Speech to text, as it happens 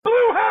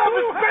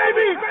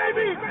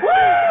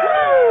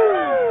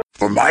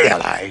For my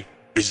ally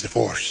is the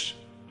Force.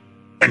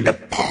 And a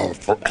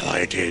powerful ally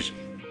it is.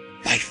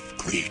 Life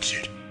creates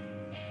it,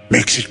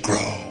 makes it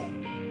grow.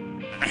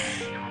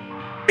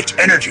 Its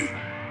energy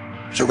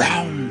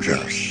surrounds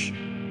us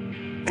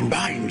and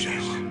binds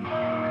us.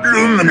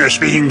 Luminous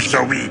beings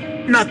so we,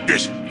 not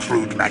this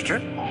crude matter.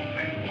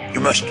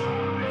 You must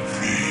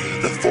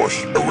feel the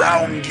Force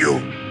around you.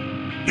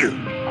 Here,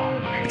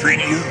 between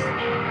you,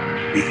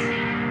 me,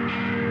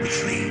 the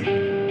tree,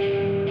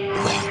 the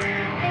rock,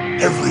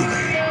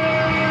 everywhere.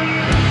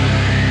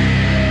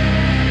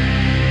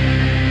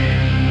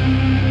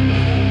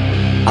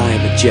 I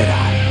am a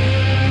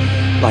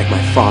Jedi, like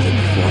my father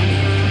before me.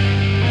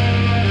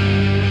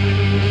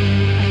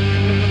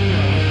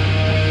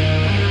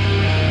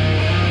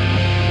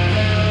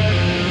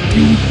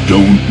 You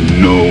don't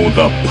know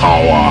the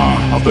power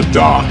of the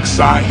dark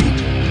side.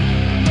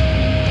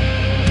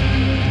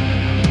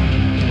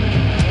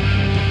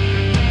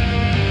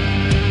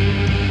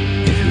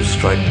 If you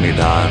strike me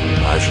down,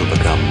 I shall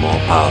become more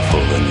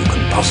powerful than you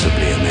can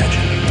possibly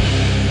imagine.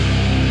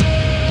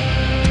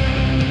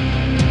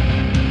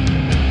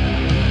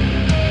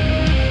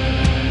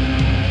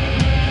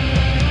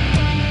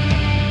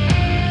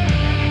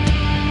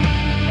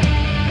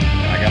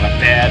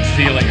 Bad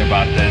feeling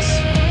about this.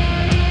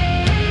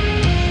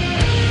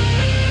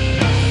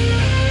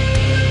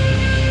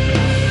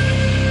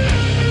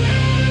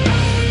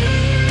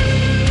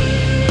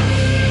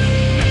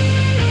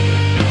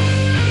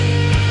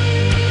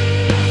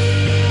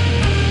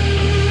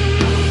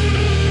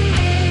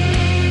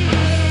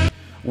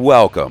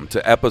 Welcome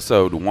to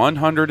episode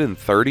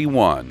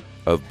 131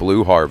 of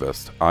Blue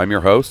Harvest. I'm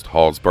your host,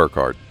 Halls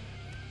Burkhardt.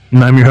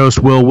 And I'm your host,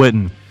 Will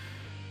Witten.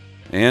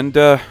 And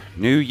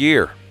new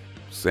year.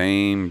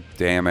 Same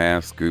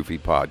damn-ass goofy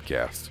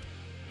podcast.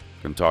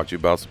 Gonna talk to you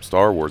about some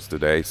Star Wars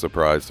today.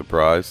 Surprise,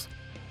 surprise.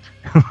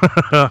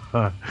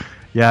 Yeah,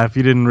 if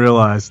you didn't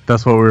realize,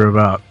 that's what we were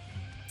about.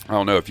 I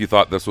don't know if you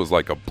thought this was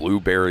like a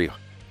blueberry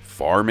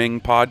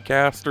farming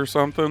podcast or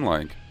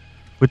something.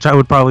 Which I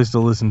would probably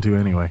still listen to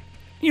anyway.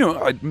 You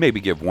know, I'd maybe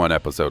give one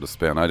episode a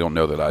spin. I don't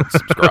know that I'd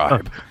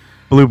subscribe.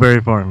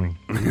 Blueberry farming.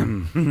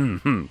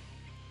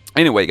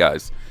 Anyway,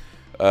 guys.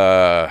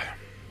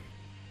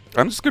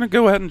 I'm just going to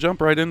go ahead and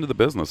jump right into the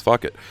business.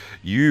 Fuck it.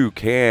 You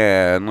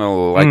can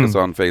like us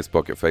on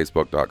Facebook at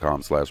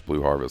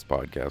facebook.com/Blue Harvest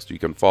Podcast. You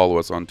can follow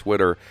us on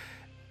Twitter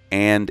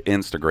and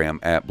Instagram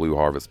at Blue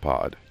Harvest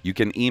Pod. You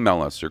can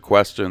email us your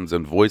questions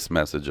and voice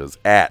messages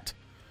at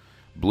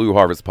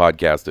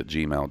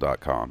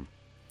blueharvestpodcast@gmail.com.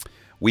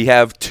 We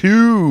have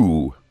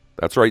two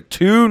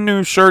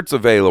new shirts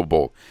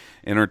available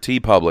in our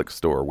TeePublic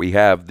store. We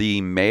have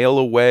the Mail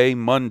Away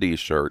Monday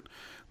shirt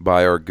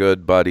by our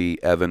good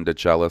buddy Evan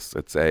DeChellis.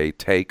 It's a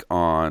take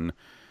on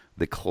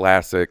the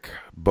classic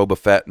Boba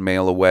Fett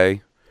Mail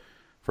Away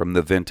from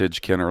the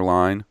vintage Kenner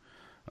line.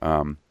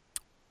 I'm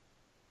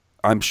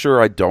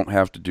sure I don't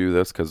have to do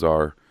this because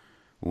our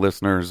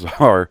listeners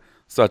are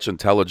such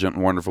intelligent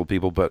and wonderful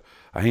people, but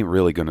I ain't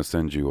really going to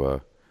send you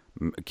a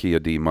Kia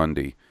D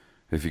Monday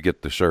if you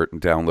get the shirt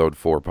and download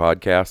 4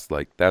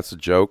 podcasts. That's a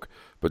joke.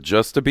 But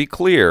just to be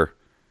clear,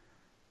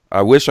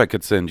 I wish I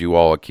could send you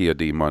all a Kia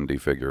D Monday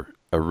figure.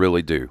 I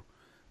really do.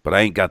 But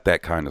I ain't got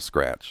that kind of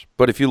scratch.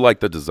 But if you like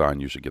the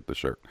design, you should get the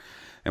shirt.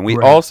 And we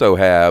also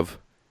have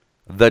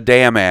the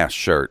Damn Ass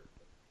shirt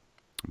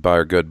by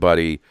our good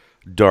buddy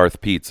Darth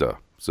Pizza.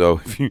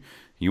 So if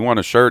you want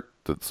a shirt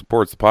that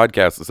supports the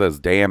podcast that says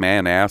Damn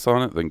and Ass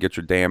on it, then get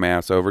your damn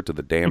ass over to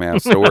the Damn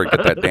Ass store and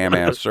get that Damn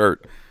Ass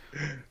shirt.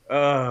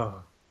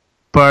 Oh,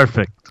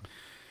 perfect.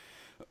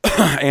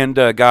 And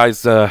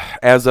guys,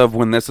 as of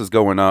when this is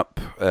going up,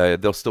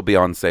 they'll still be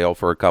on sale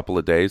for a couple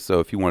of days. So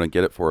if you want to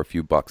get it for a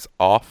few bucks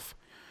off,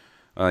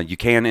 you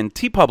can. And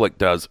TeePublic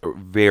does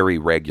very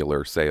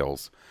regular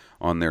sales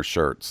on their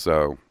shirts.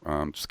 So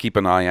just keep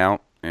an eye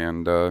out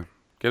and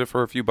get it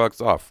for a few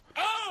bucks off.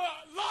 Oh,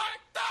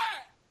 like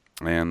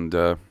that!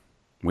 And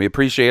we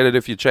appreciate it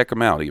if you check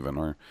them out even.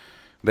 Or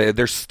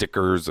there's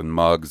stickers and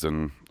mugs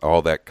and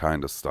all that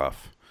kind of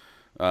stuff.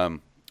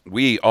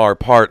 We are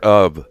part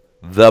of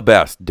the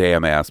best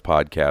damn-ass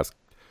podcast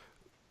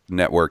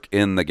network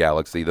in the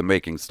galaxy, the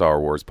Making Star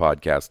Wars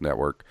Podcast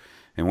Network.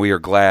 And we are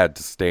glad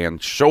to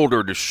stand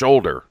shoulder to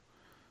shoulder.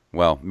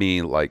 Well,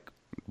 me,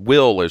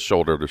 Will is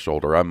shoulder to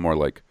shoulder. I'm more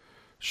like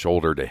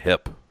shoulder to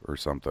hip or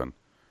something.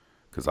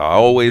 Because I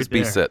always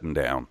be sitting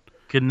down.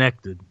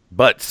 Connected.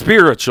 But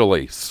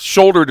spiritually,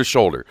 shoulder to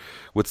shoulder,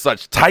 with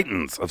such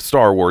titans of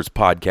Star Wars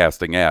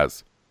podcasting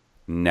as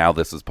Now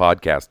This Is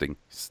Podcasting,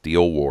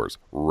 Steel Wars,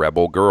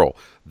 Rebel Girl,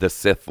 The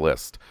Sith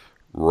List,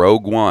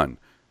 Rogue One,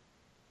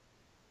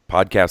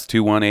 Podcast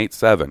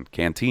 2187,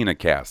 Cantina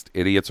Cast,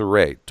 Idiots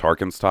Array,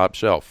 Tarkin's Top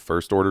Shelf,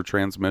 First Order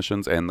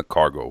Transmissions, and The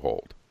Cargo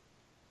Hold.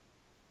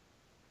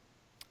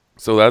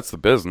 So that's the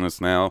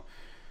business now.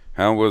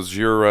 How was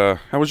your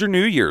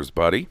New Year's,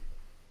 buddy?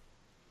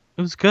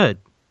 It was good.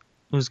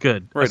 It was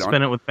good. Right I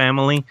spent it with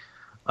family.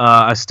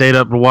 I stayed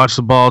up to watch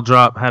the ball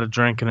drop, had a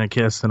drink and a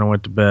kiss, and I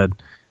went to bed.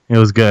 It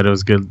was good. It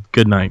was good.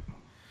 Good night.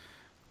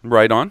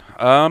 Right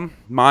on.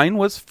 Mine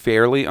was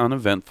fairly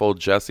uneventful.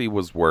 Jesse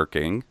was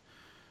working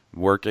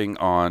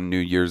on New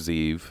Year's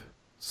Eve.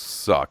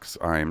 Sucks,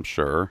 I'm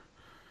sure.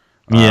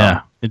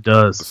 Yeah, it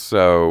does.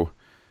 So,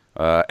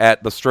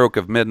 at the stroke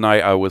of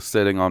midnight, I was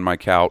sitting on my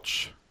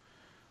couch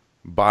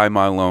by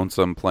my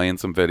lonesome playing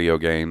some video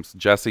games.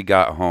 Jesse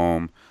got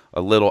home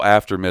a little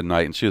after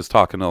midnight, and she was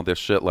talking all this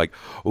shit like,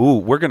 ooh,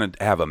 we're going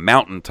to have a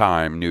mountain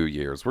time New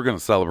Year's. We're going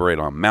to celebrate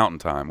on mountain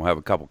time. We'll have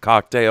a couple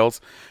cocktails.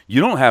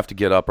 You don't have to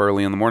get up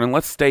early in the morning.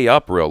 Let's stay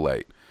up real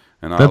late.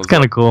 And That's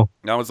kind of cool.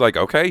 I was like,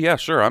 okay, yeah,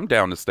 sure. I'm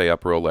down to stay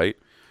up real late.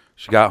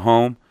 She got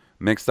home,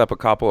 mixed up a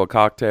couple of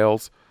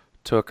cocktails,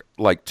 took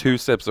like 2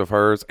 sips of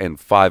hers, and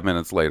 5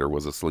 minutes later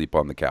was asleep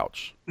on the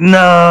couch.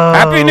 No.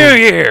 Happy New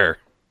Year!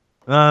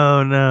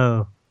 Oh,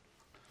 no.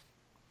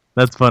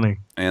 That's funny.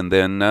 And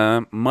then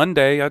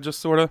Monday, I just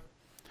sort of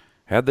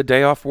had the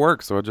day off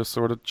work, so I just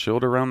sort of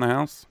chilled around the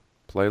house,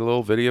 played a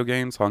little video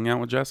games, hung out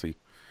with Jesse.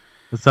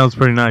 That sounds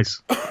pretty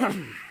nice.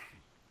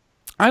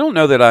 I don't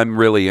know that I'm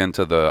really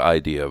into the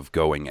idea of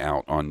going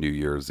out on New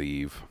Year's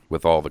Eve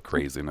with all the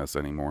craziness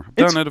anymore. I've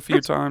done it a few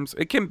times.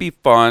 It can be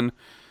fun.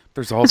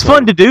 There's also It's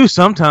fun to do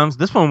sometimes.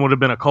 This one would have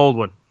been a cold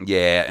one.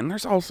 Yeah, and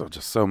there's also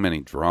just so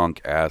many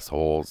drunk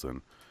assholes,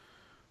 and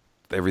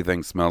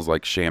everything smells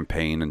like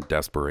champagne and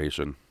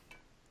desperation.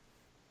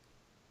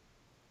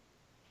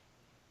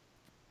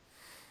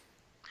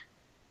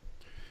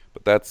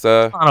 But that's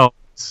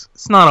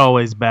It's not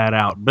always bad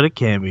out, but it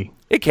can be.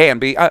 It can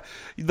be.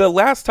 The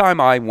last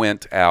time I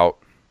went out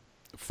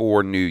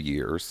for New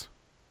Year's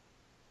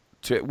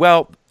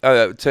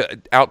out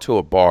to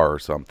a bar or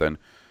something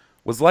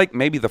was like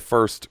maybe the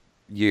first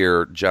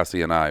year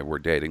Jesse and I were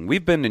dating.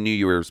 We've been to New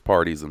Year's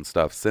parties and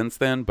stuff since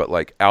then, but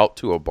like out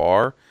to a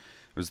bar,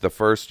 it was the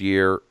first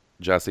year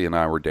Jesse and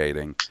I were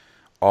dating.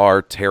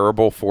 Our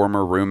terrible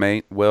former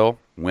roommate, Will,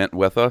 went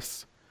with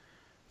us.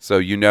 So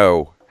you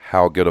know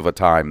how good of a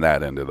time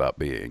that ended up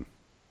being.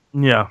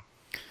 Yeah.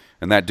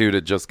 And that dude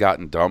had just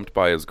gotten dumped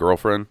by his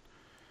girlfriend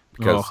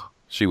because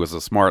she was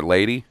a smart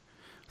lady.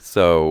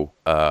 So,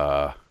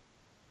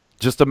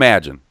 just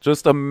imagine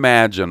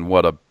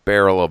what a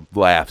barrel of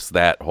laughs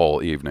that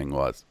whole evening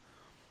was.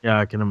 Yeah,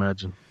 I can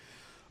imagine.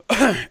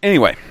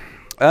 Anyway,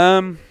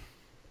 what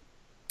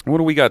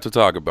do we got to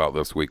talk about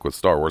this week with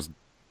Star Wars?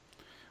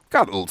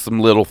 Got some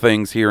little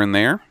things here and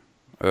there.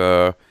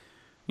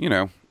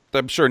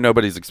 I'm sure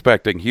nobody's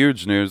expecting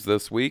huge news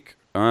this week.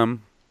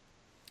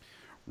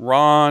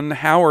 Ron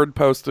Howard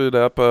posted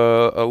up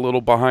a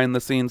little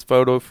behind-the-scenes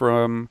photo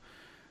from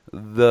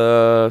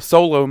the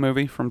Solo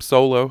movie, from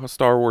Solo, A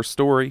Star Wars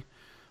Story,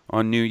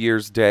 on New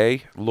Year's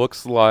Day.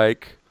 Looks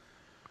like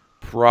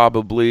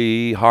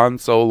probably Han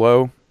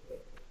Solo,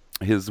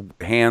 his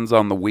hands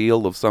on the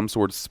wheel of some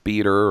sort of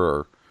speeder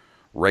or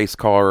race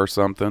car or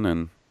something,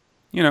 and,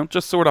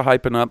 just sort of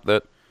hyping up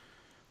that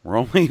we're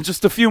only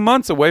just a few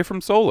months away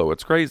from Solo.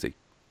 It's crazy.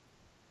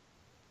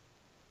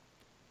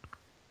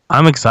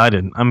 I'm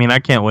excited. I mean, I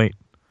can't wait.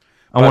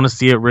 I want to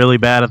see it really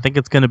bad. I think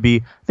it's going to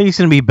be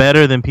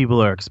better than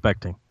people are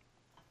expecting.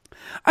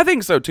 I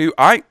think so too.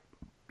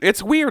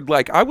 It's weird.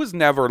 Like, I was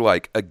never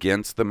like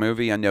against the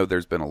movie. I know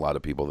there's been a lot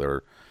of people that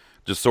are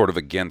just sort of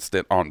against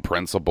it on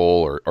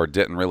principle or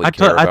didn't really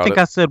care about it. I think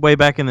I said way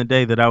back in the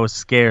day that I was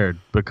scared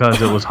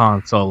because it was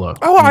Han Solo.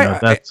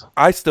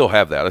 I still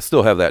have that. I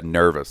still have that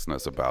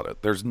nervousness about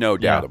it. There's no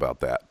doubt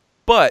about that.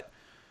 But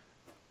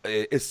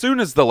as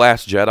soon as The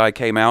Last Jedi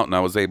came out and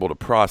I was able to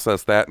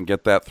process that and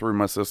get that through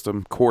my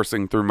system,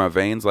 coursing through my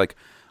veins, like,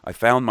 I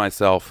found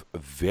myself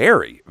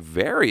very,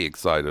 very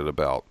excited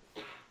about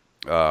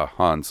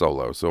Han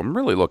Solo. So I'm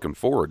really looking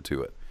forward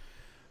to it.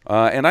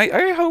 And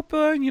I hope,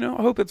 I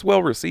hope it's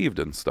well received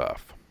and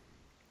stuff.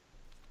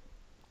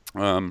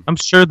 I'm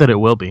sure that it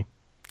will be.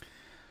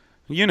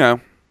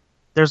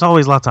 There's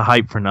always lots of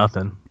hype for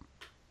nothing.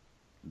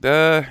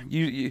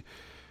 You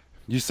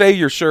say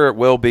you're sure it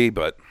will be,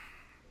 but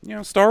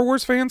Star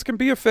Wars fans can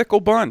be a fickle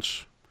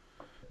bunch,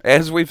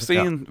 as we've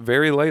seen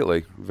very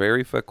lately.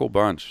 Very fickle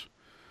bunch.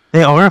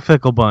 They are a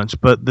fickle bunch,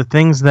 but the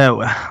things that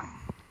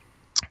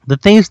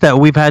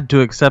we've had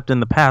to accept in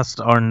the past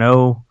are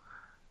no,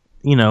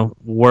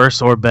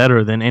 worse or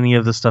better than any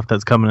of the stuff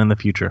that's coming in the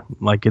future.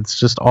 Like, it's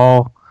just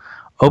all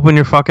open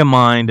your fucking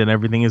mind and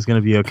everything is going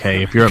to be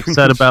okay. If you're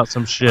upset about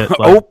some shit,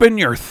 like, open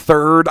your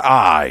third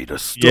eye to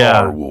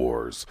Star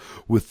Wars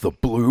with the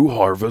Blue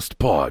Harvest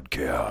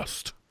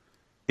podcast.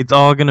 It's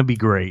all going to be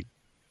great.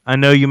 I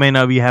know you may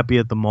not be happy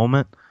at the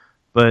moment,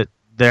 but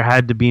there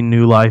had to be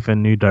new life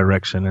and new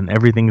direction, and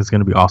everything is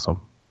going to be awesome.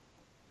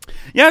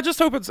 Yeah, I just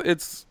hope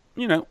it's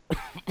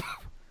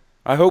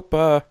I hope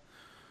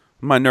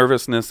my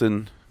nervousness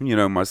and,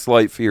 my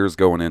slight fears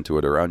going into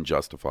it are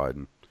unjustified,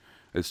 and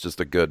it's just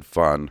a good,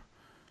 fun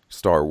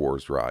Star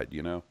Wars ride,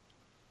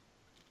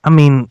 I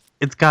mean,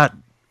 it's got,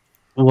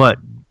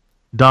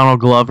 Donald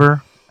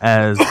Glover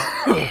as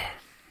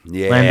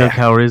Lando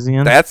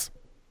Calrissian?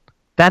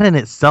 That in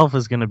itself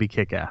is going to be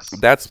kick-ass.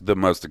 That's the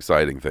most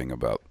exciting thing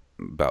about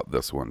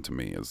this one to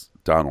me is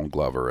Donald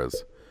Glover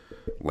as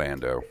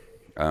Lando.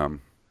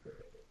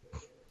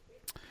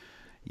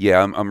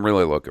 Yeah, I'm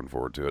really looking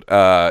forward to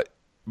it.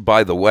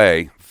 By the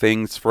way,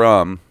 things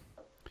from,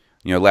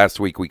 last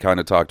week we kind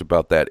of talked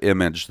about that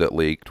image that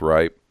leaked,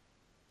 right?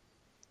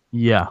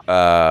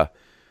 Yeah.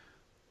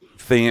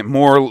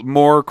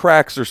 More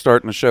cracks are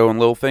starting to show and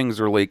little things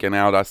are leaking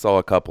out. I saw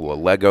a couple of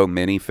Lego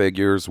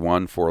minifigures,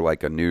 one for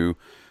like a new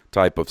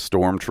type of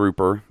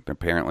stormtrooper.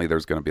 Apparently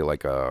there's going to be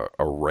like a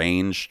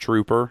range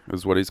trooper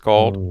is what he's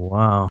called. Oh,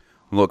 wow.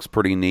 Looks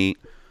pretty neat.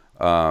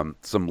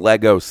 Some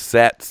Lego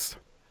sets,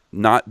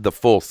 not the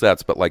full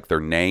sets, but like their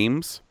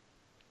names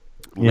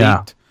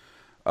leaked.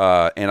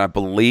 And I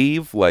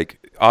believe,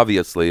 like,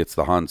 obviously it's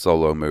the Han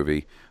Solo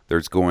movie.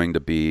 There's going to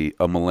be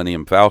a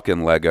Millennium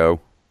Falcon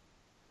Lego.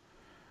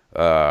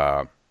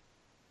 I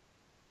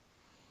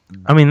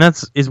mean,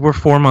 we're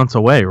 4 months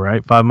away,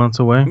 right? 5 months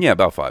away? Yeah,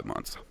 about 5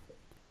 months.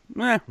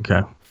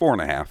 Okay.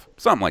 4.5,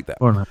 something like that.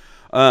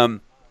 4.5.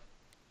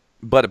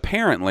 But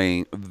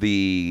apparently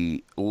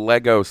the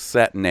Lego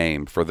set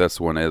name for this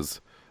one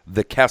is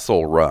the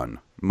Kessel Run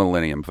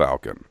Millennium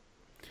Falcon.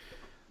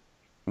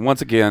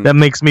 Once again, That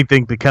makes me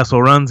think the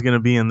Kessel Run's going to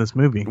be in this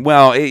movie.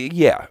 well,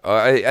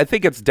 I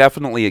think it's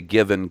definitely a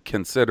given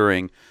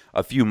considering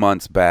a few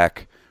months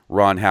back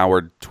Ron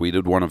Howard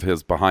tweeted one of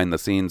his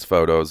behind-the-scenes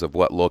photos of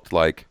what looked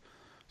like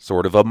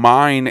sort of a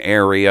mine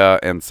area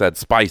and said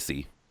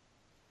spicy.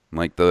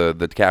 Like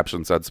the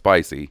caption said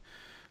spicy.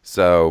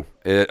 So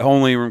it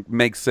only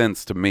makes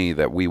sense to me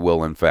that we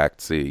will, in fact,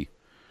 see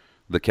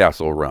the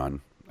Kessel Run.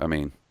 I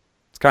mean,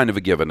 it's kind of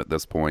a given at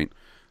this point,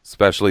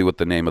 especially with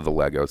the name of the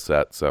Lego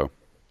set. So,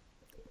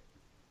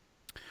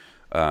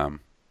 but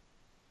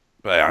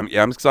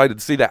I'm excited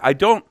to see that. I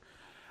don't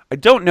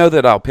know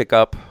that I'll pick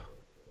up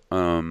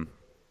the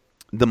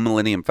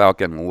Millennium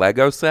Falcon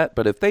Lego set,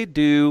 but if they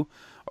do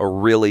a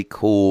really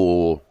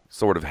cool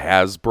sort of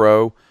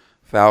Hasbro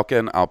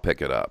Falcon, I'll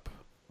pick it up.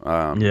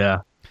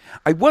 Yeah.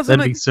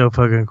 That'd be so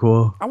fucking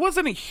cool. I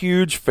wasn't a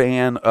huge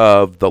fan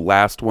of the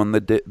last one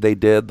that they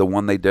did, the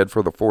one they did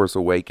for The Force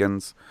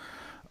Awakens.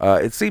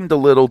 It seemed a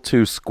little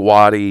too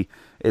squatty.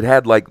 It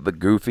had like the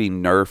goofy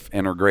Nerf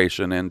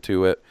integration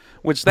into it,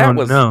 which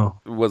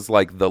was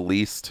like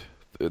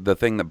the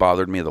thing that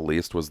bothered me the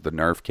least was the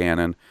Nerf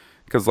cannon.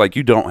 Because, like,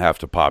 you don't have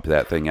to pop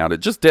that thing out.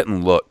 It just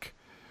didn't look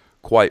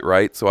quite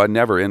right, so I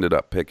never ended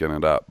up picking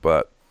it up.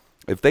 But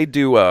if they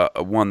do a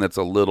one that's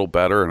a little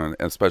better, and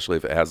especially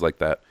if it has, like,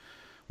 that,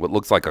 what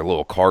looks like a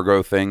little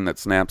cargo thing that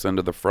snaps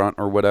into the front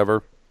or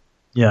whatever,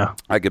 Yeah.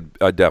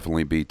 I'd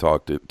definitely be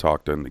talked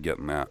into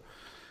getting that.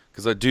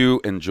 Because I do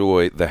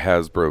enjoy the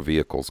Hasbro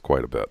vehicles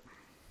quite a bit.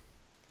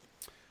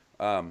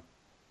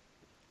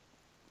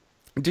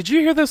 Did you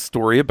hear this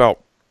story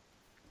about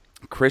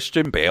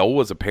Christian Bale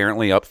was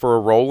apparently up for a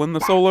role in the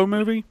Solo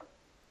movie?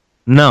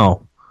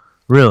 No.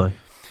 Really?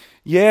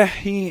 Yeah,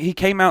 he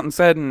came out and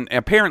said, and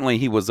apparently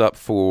he was up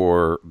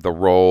for the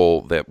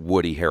role that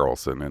Woody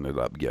Harrelson ended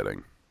up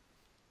getting.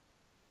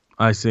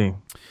 I see.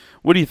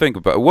 What do you think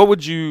about?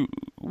 What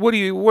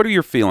are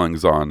your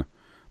feelings on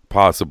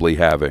possibly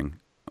having,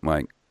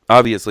 like,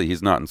 obviously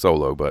he's not in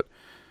Solo, but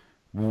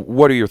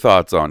what are your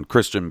thoughts on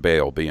Christian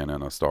Bale being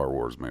in a Star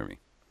Wars movie?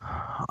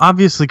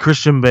 Obviously,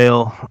 Christian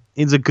Bale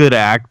is a good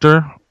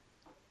actor.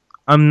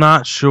 I'm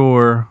not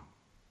sure.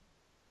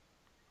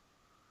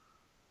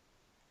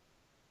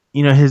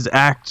 His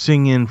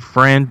acting in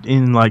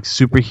like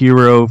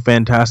superhero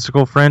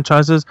fantastical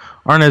franchises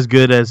aren't as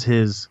good as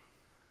his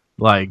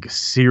like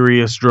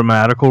serious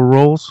dramatical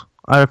roles.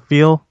 I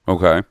feel.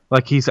 Okay.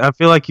 I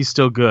feel like he's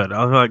still good.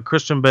 I feel like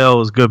Christian Bale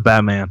was good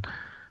Batman,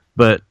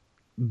 but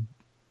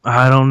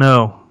I don't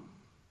know.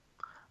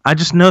 I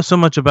just know so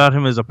much about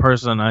him as a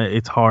person.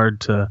 It's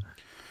hard to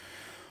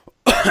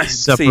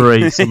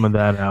separate some of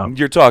that out.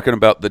 You're talking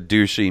about the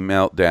douchey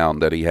meltdown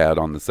that he had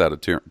on the set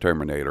of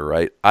Terminator,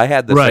 right? I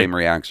had the same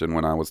reaction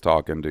when I was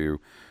talking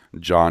to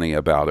Johnny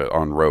about it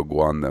on Rogue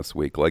One this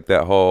week. Like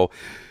that whole,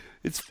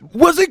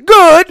 was it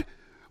good?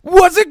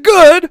 Was it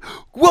good?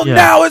 Well,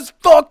 now it's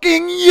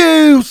fucking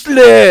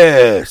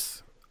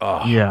useless.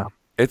 Oh, yeah.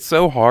 It's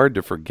so hard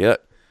to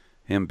forget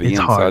him being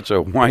such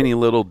a whiny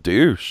little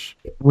douche.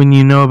 When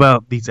you know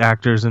about these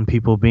actors and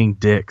people being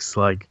dicks,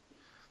 like,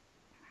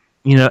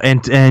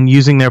 and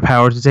using their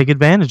power to take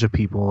advantage of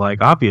people,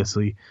 like,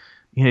 obviously,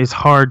 it's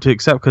hard to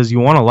accept because you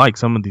want to like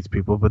some of these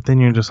people, but then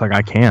you're just like,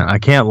 I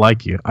can't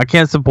like you. I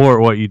can't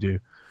support what you do.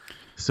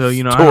 So,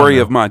 Story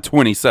of my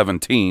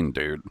 2017,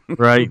 dude.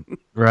 Right.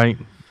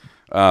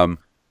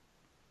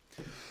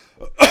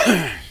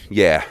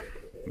 Yeah.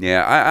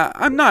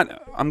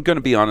 I'm going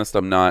to be honest.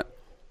 I'm not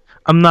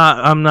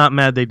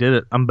mad they did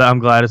it. I'm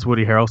glad it's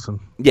Woody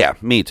Harrelson. Yeah,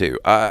 me too.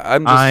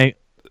 I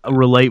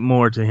relate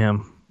more to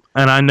him.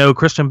 And I know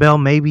Christian Bale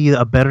may be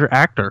a better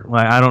actor.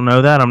 Like, I don't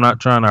know that. I'm not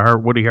trying to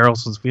hurt Woody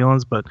Harrelson's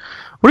feelings, but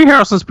Woody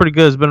Harrelson's pretty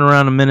good. He's been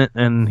around a minute,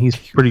 and he's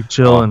pretty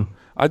chill. And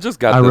I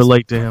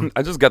relate to him.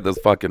 I just got this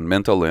fucking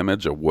mental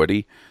image of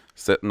Woody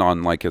sitting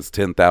on like his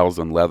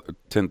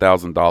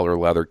 $10,000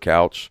 leather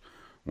couch,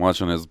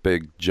 watching his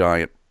big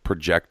giant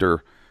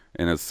projector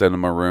in his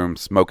cinema room,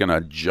 smoking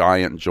a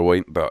giant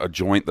joint, a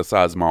joint the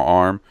size of my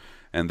arm,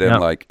 and then Yep.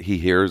 like he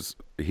hears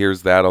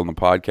that on the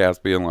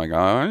podcast, being like,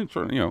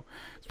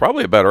 it's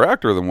probably a better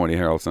actor than Woody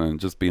Harrelson, and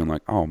just being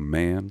like, oh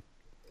man,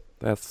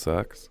 that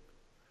sucks.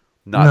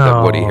 Not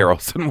that Woody No.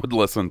 Harrelson would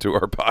listen to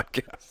our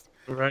podcast.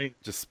 Right.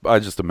 I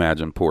just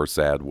imagine poor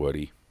sad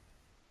Woody.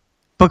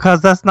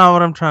 Because that's not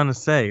what I'm trying to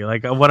say.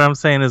 Like, what I'm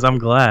saying is I'm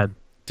glad.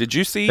 Did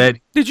you see That-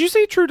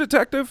 True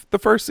Detective, the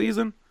first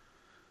season,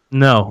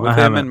 No, with I him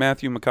haven't. and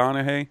Matthew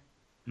McConaughey?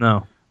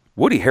 No.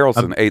 Woody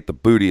Harrelson ate the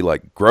booty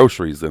like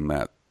groceries in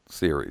that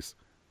series.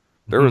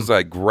 There was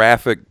a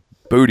graphic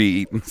booty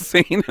eating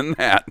scene in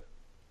that.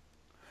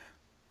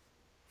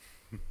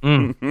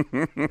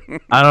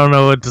 I don't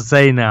know what to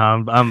say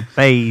now. I'm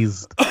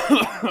phased.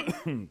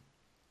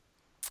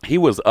 He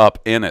was up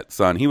in it,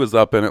 son. He was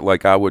up in it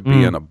like I would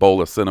be in a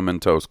bowl of Cinnamon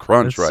Toast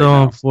Crunch It's right so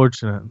now.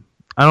 unfortunate.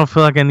 I don't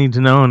feel like I need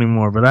to know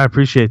anymore, but I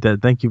appreciate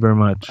that. Thank you very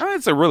much.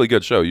 It's a really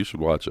good show. You should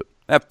watch it.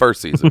 That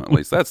first season, at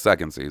least. That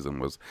second season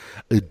was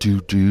a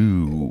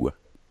doo-doo.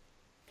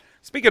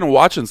 Speaking of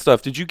watching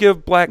stuff, did you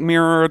give Black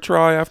Mirror a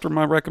try after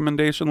my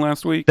recommendation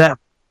last week? That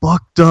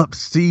fucked up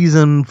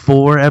season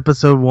 4,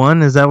 episode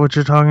 1. Is that what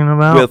you're talking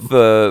about?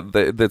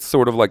 With that's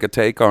sort of like a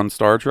take on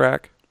Star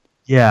Trek?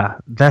 Yeah,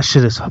 that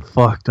shit is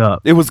fucked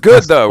up. It was good,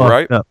 That's though, fucked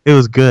right? up. It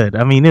was good.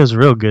 I mean, it was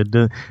real good.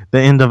 The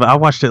end of I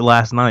watched it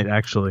last night,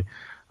 actually.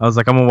 I was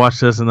like, I'm going to watch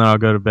this and then I'll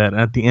go to bed.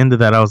 And at the end of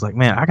that, I was like,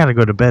 man, I got to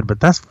go to bed, but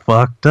that's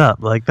fucked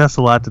up. Like, that's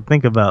a lot to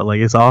think about.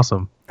 Like, it's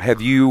awesome.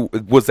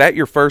 Was that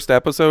your first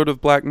episode of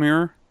Black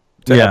Mirror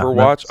to Yeah, ever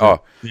watch?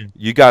 that's it. Oh,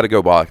 you got to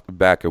go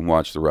back and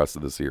watch the rest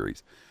of the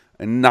series.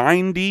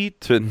 90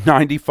 to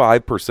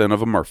 95% of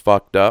them are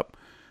fucked up,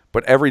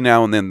 but every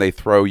now and then they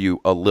throw you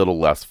a little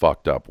less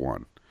fucked up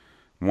one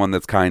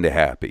that's kind of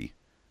happy.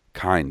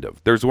 Kind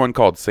of. There's one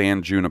called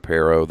San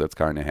Junipero that's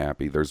kind of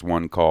happy. There's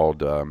one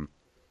called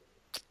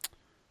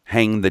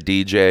Hang the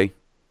DJ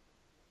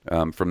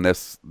from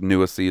this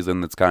newest season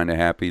that's kind of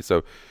happy.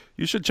 So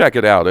you should check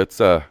it out. It's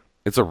a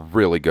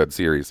really good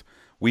series.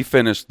 We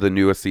finished the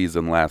newest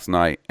season last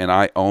night, and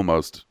I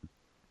almost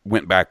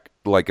went back,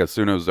 like as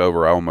soon as it was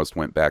over, I almost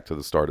went back to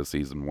the start of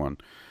season 1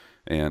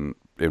 and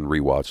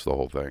rewatched the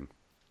whole thing.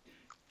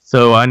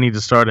 So I need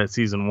to start at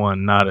season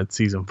 1, not at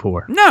season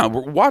 4. No,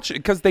 watch it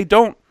because they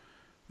don't.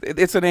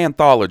 It's an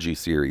anthology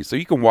series, so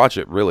you can watch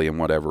it really in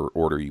whatever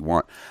order you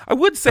want. I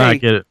would say, I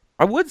get it.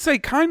 I would say,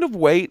 kind of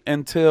wait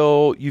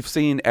until you've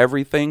seen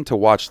everything to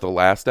watch the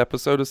last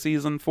episode of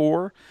season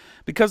 4,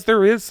 because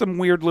there is some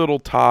weird little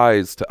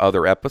ties to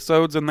other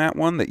episodes in that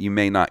one that you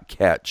may not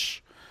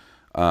catch,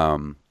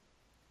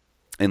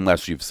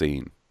 unless you've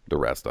seen the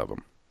rest of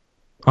them.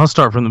 I'll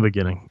start from the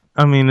beginning.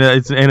 I mean,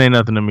 it ain't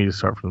nothing to me to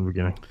start from the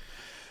beginning.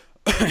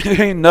 It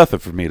ain't nothing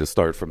for me to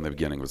start from the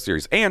beginning of a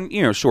series, and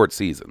short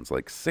seasons,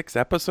 like 6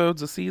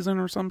 episodes a season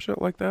or some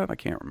shit like that. I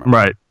can't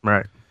remember.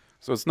 Right.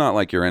 So it's not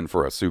like you're in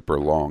for a super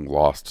long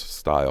Lost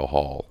style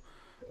haul.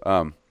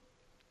 What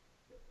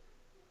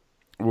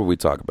did we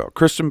talk about?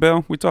 Christian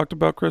Bale? We talked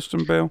about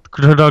Christian Bale?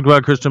 I talked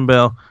about Christian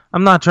Bale.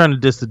 I'm not trying to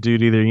diss the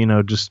dude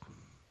either, just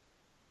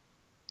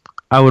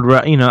I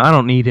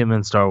don't need him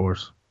in Star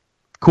Wars.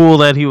 Cool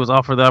that he was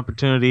offered the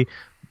opportunity.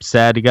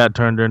 Sad he got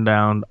turned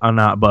down. I'm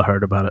not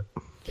butthurt about it.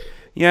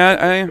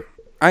 Yeah,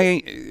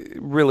 I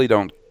really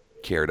don't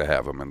care to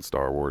have him in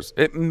Star Wars.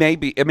 It may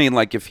be, I mean,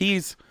 like if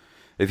he's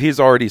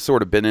already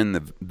sort of been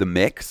in the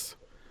mix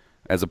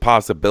as a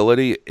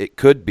possibility, it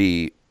could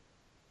be,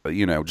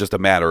 just a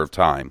matter of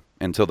time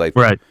until they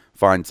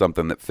find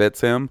something that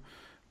fits him.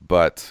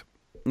 But,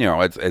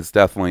 it's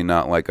definitely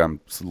not like I'm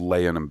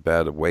laying in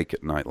bed awake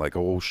at night like,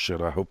 oh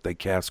shit, I hope they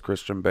cast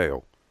Christian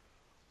Bale.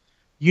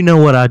 You know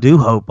what I do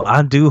hope?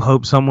 I do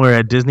hope somewhere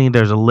at Disney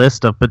there's a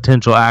list of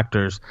potential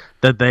actors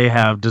that they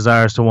have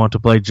desires to want to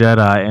play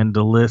Jedi, and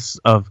the list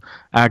of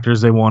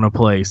actors they want to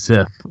play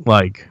Sith,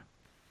 like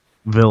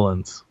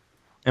villains,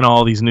 and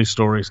all these new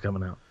stories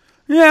coming out.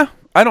 Yeah,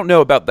 I don't know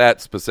about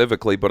that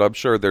specifically, but I'm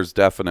sure there's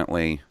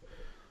definitely,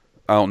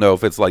 I don't know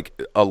if it's like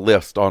a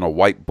list on a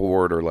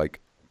whiteboard or like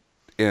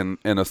in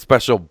a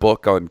special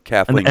book on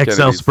Kathleen An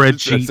Excel Kennedy's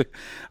spreadsheet.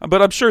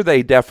 But I'm sure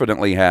they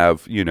definitely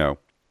have,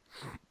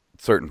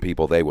 certain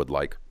people they would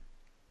like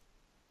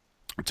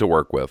to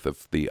work with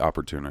if the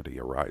opportunity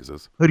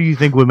arises. Who do you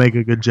think would make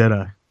a good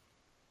Jedi?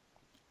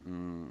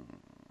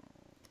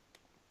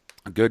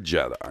 A good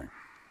Jedi.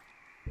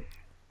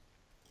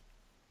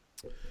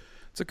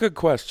 It's a good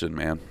question,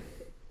 man.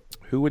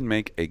 Who would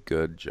make a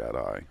good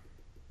Jedi?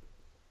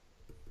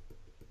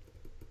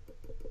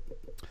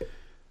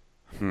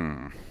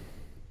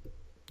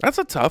 That's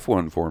a tough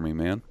one for me,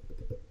 man.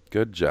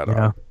 Good Jedi.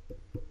 Yeah.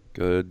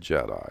 Good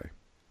Jedi.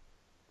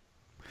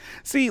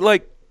 See,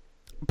 like,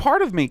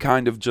 part of me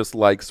kind of just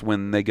likes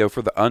when they go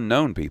for the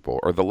unknown people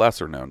or the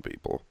lesser known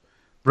people.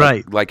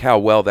 Right. Like how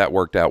well that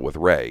worked out with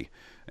Rey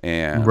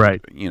and,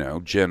 Right.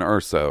 Jyn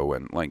Erso.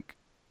 And, like,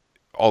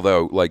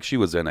 although, like, she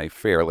was in a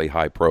fairly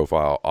high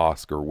profile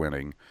Oscar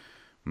winning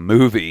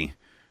movie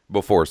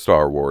before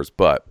Star Wars.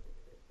 But,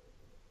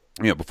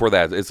 before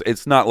that,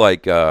 it's not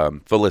like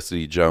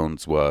Felicity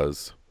Jones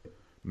was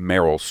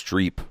Meryl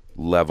Streep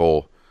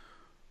level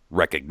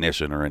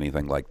recognition or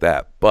anything like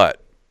that.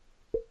 But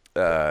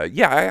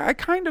yeah,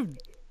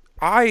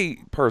 I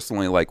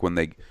personally like when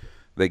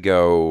they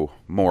go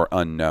more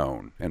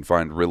unknown and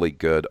find really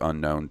good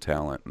unknown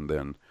talent, and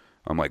then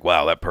I'm like,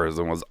 wow, that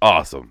person was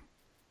awesome.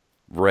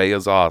 Ray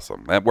is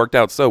awesome. That worked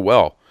out so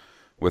well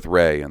with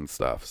Ray and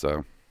stuff.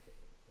 So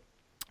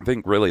I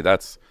think really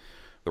that's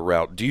the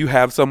route. Do you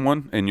have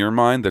someone in your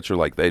mind that you're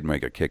like, they'd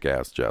make a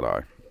kick-ass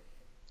Jedi?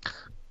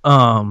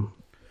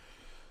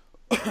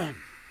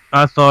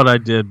 I thought I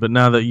did, but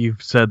now that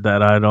you've said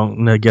that, I don't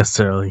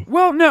necessarily.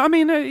 Well, no, I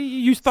mean,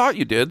 you thought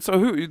you did.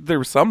 So there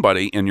was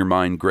somebody in your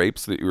mind,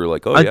 Grapes, that you were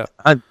like, oh, yeah.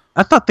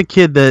 I thought the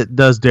kid that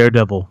does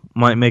Daredevil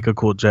might make a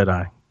cool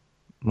Jedi.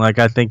 Like,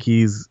 I think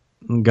he's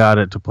got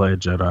it to play a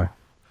Jedi.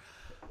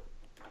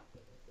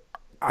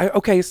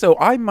 Okay, so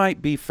I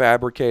might be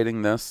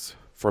fabricating this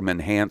from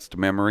enhanced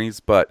memories,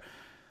 but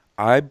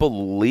I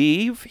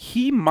believe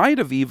he might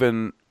have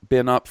even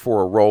been up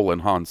for a role in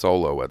Han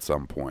Solo at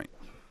some point.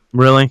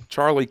 Really?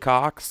 Charlie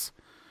Cox?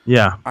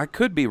 Yeah. I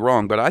could be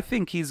wrong, but I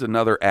think he's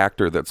another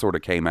actor that sort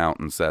of came out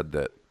and said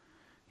that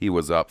he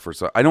was up for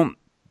I don't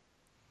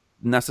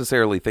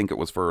necessarily think it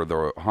was for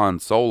the Han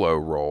Solo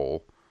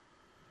role,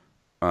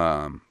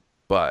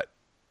 but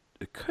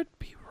it could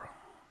be wrong.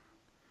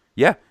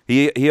 Yeah,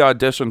 he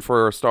auditioned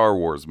for a Star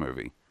Wars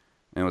movie.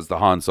 It was the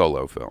Han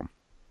Solo film.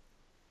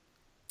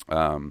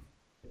 And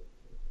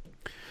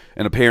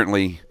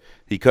apparently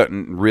he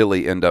couldn't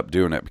really end up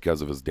doing it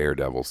because of his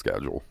Daredevil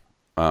schedule.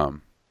 I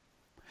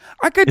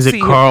could Is see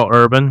it Carl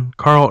Urban?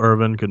 Carl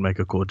Urban could make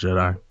a cool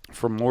Jedi.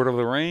 From Lord of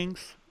the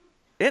Rings.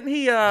 Isn't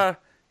he? Yeah,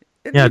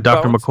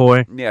 Dr. Bones?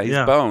 McCoy. Yeah, he's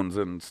Bones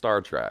in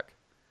Star Trek.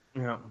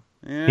 Yeah.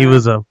 Yeah. He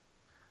was a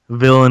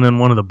villain in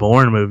one of the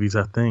Bourne movies,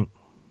 I think.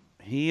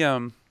 He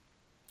that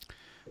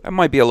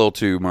might be a little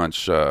too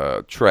much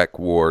Trek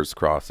Wars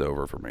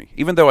crossover for me.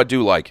 Even though I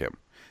do like him,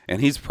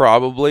 and he's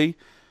probably,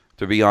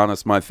 to be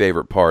honest, my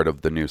favorite part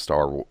of the new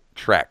Star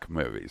Trek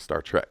movies.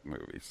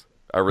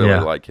 I really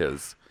like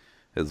his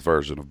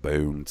version of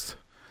Bones.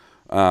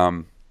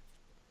 Yeah,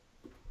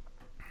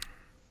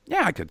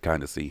 I could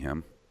kind of see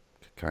him.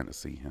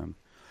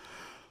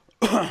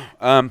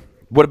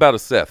 What about a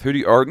Sith? Who do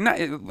you? Or not,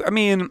 I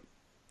mean,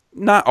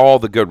 not all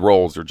the good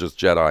roles are just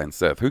Jedi and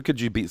Sith. Who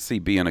could you see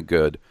being a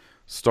good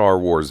Star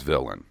Wars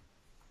villain?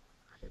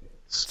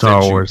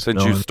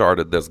 Since you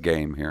started this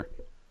game here.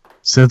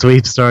 Since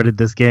we've started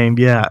this game,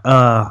 yeah.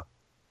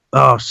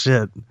 Oh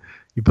shit,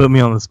 you put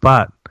me on the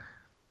spot.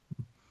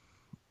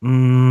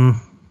 God,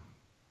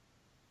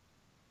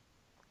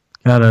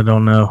 I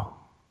don't know.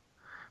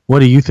 What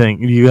do you think?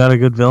 You got a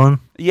good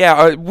villain?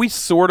 Yeah, we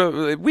sort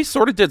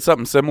of did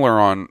something similar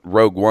on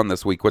Rogue One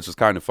this week, which is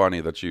kind of funny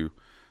that you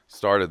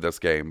started this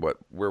game, but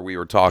where we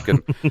were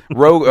talking,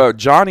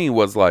 Johnny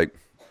was like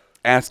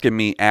asking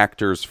me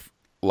actors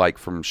like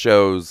from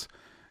shows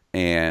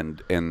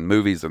and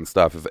movies and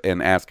stuff,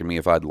 and asking me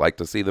if I'd like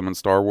to see them in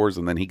Star Wars,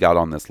 and then he got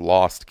on this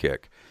Lost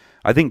kick.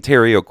 I think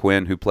Terry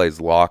O'Quinn, who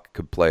plays Locke,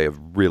 could play a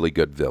really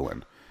good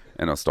villain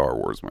in a Star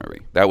Wars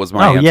movie. That was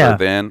my answer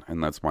then,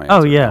 and that's my answer.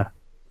 Oh yeah,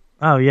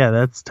 now. Oh yeah,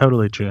 that's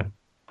totally true.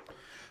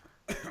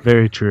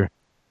 Very true.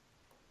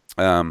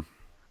 The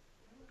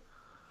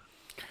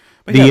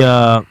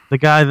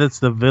guy that's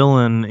the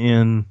villain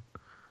in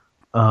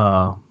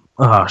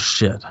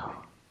shit.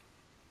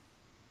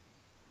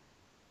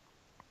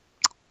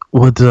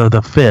 With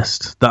the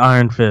fist, the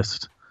Iron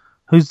Fist.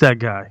 Who's that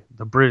guy?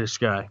 The British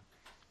guy.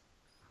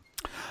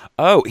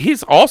 Oh,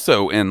 he's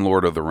also in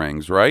Lord of the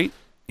Rings, right?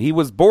 He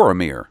was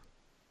Boromir,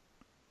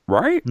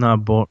 right? Not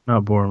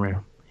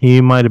Boromir.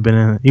 He might have been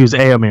in it. He was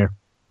Éomer.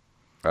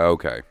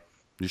 Okay.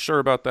 You sure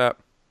about that?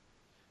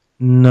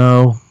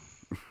 No.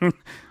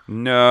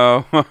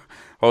 No.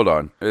 Hold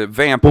on.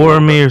 Vamp.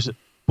 Boromir's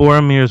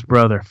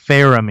brother,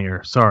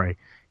 Faramir. Sorry.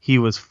 He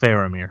was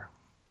Faramir.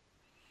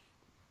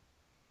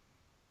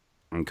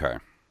 Okay.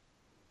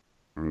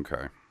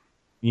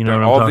 You know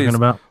what I'm talking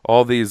about?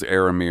 All these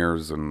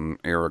Aramirs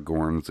and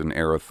Aragorns and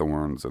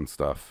Arathorns and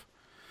stuff.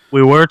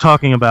 We were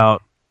talking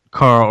about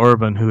Carl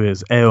Urban, who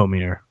is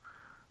Éomer,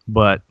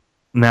 but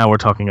now we're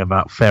talking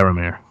about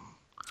Faramir,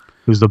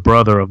 who's the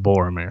brother of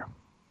Boromir.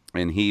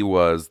 And he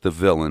was the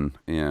villain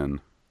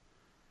in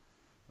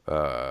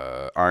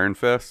Iron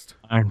Fist?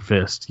 Iron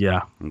Fist,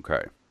 yeah.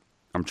 Okay.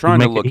 I'm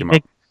trying to look him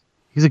up.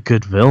 He's a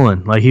good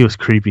villain. Like, he was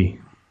creepy.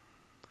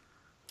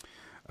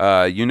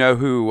 You know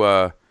who...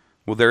 well,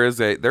 there's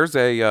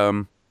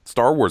a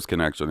Star Wars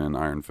connection in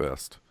Iron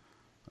Fist.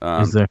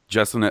 Is there?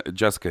 Jessica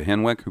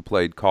Henwick, who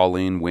played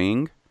Colleen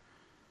Wing.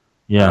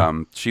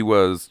 Yeah. She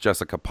was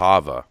Jessica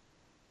Pava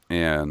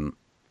in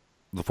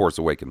The Force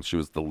Awakens. She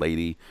was the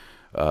lady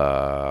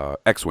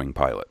X-Wing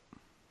pilot.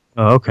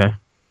 Oh, okay.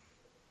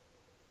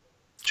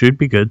 Should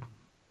be good.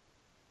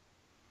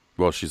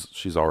 Well,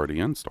 she's already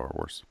in Star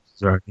Wars.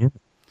 She's already in.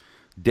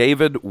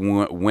 David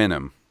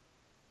Wenham.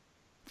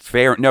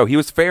 No, he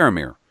was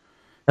Faramir.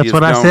 That's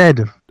what I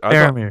said.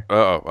 Faramir.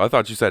 I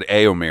thought you said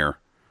Éomer.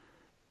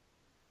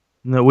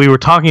 No, we were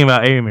talking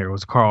about Éomer. It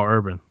was Carl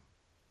Urban.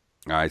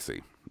 I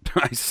see.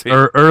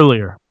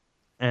 Earlier.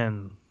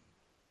 And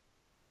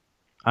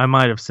I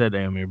might have said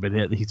Amir, but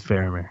he's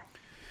Faramir.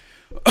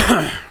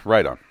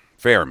 Right on.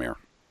 Faramir,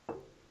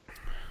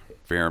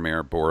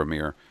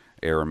 Boromir,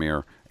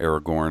 Aramir,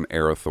 Aragorn,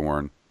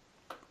 Arathorn.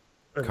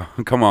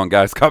 Come on,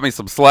 guys. Cut me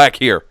some slack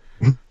here.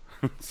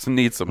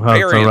 Need some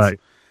variants. All right.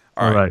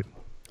 All right.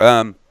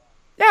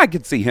 Yeah, I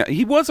could see him.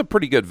 He was a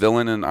pretty good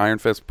villain in Iron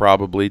Fist,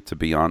 probably, to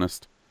be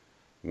honest.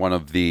 One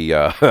of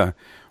the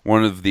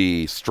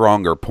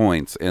stronger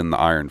points in the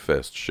Iron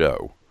Fist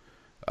show.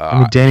 I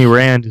mean, Danny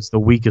Rand is the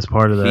weakest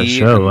part of that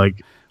show.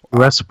 Like, the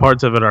rest of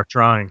parts of it are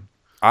trying.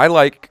 I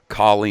like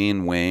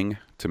Colleen Wing.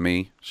 To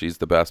me, she's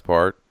the best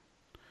part.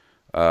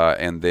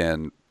 And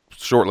then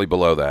shortly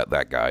below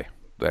that guy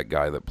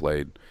that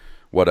played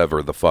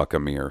whatever the fuck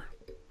Amir.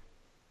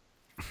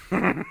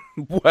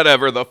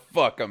 Whatever the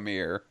fuck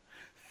Amir.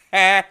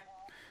 All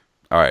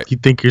right. You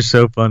think you're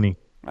so funny.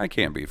 I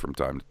can be from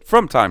time to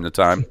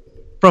time.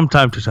 From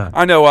time to time.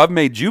 I know I've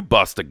made you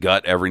bust a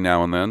gut every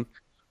now and then.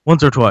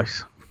 Once or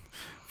twice.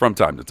 From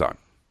time to time.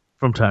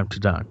 From time to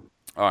time.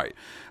 All right.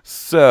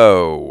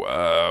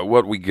 So,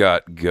 what we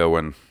got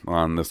going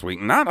on this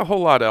week? Not a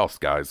whole lot else,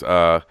 guys.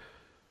 The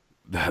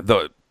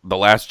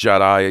Last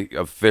Jedi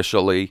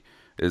officially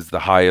is the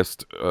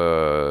highest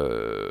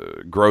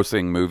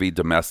grossing movie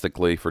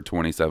domestically for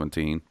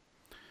 2017.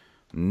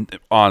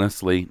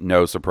 Honestly,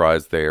 no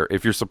surprise there.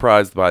 If you're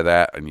surprised by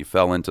that and you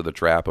fell into the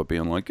trap of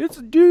being like, it's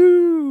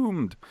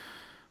doomed,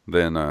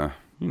 then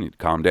you need to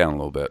calm down a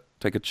little bit.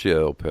 Take a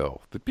chill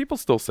pill. Do people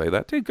still say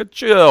that? Take a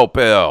chill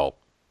pill.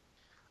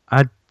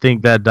 I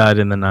think that died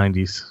in the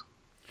 90s.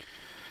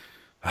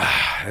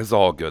 As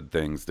all good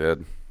things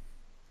did.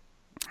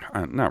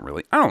 Not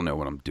really. I don't know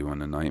what I'm doing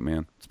tonight,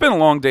 man. It's been a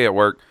long day at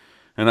work.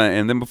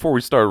 And then before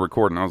we started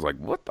recording, I was like,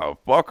 what the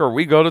fuck are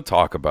we going to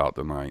talk about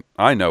tonight?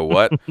 I know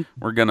what.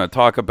 We're going to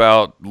talk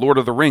about Lord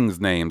of the Rings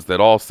names that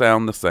all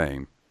sound the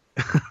same.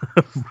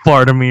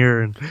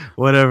 Fartamir and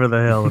whatever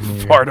the hell.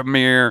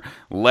 Fartamir,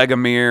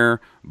 Legomir,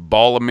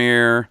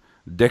 Ballamir,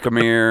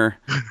 Dickamir,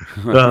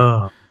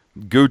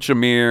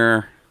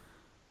 Guchamir,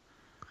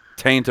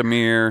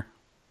 Taintamir.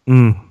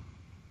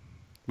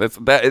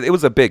 It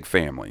was a big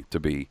family, to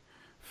be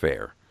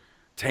fair.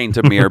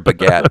 Taintamir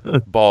begat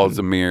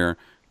Balsamir,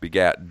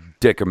 begat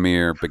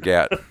Dickamir,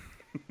 begat.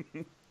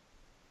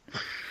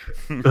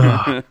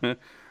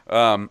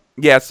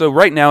 Yeah, so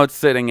right now it's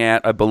sitting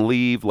at, I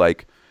believe,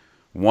 like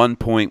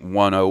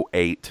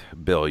 1.108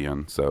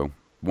 billion. So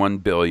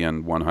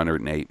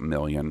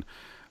 $1,108,000,000.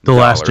 The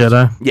Last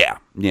Jedi?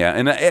 Yeah.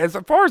 And as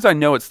far as I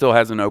know, it still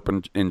hasn't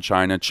opened in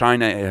China.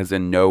 China has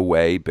in no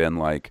way been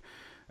like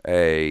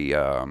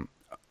a,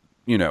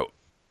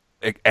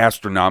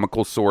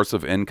 astronomical source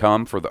of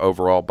income for the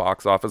overall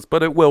box office,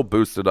 but it will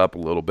boost it up a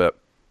little bit.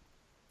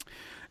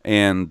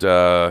 And,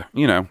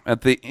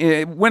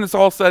 when it's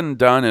all said and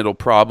done, it'll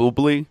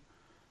probably,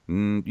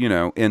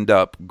 end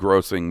up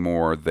grossing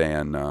more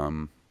than, let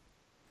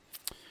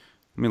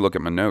me look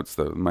at my notes,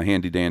 my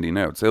handy dandy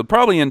notes. It'll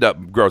probably end up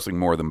grossing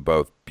more than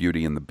both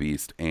Beauty and the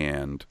Beast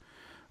and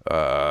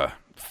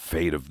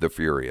Fate of the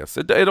Furious.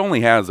 It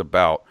only has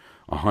about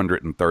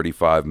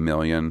 135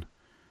 million,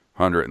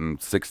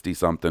 160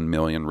 something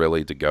million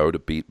really to go to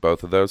beat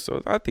both of those.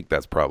 So I think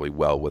that's probably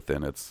well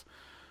within its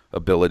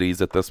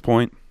abilities at this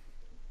point.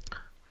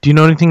 Do you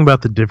know anything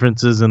about the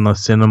differences in the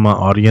cinema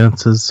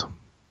audiences?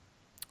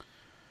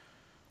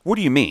 What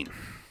do you mean?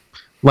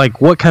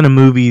 Like, what kind of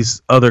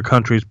movies other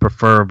countries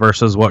prefer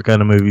versus what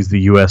kind of movies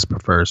the U.S.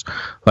 prefers.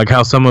 Like,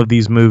 how some of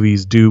these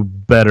movies do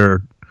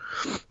better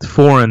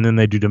foreign than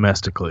they do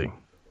domestically.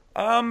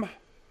 And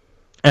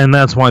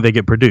that's why they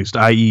get produced,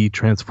 i.e.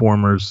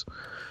 Transformers.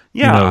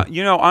 Yeah,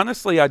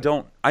 honestly, I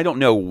don't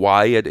know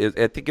why it is.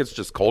 I think it's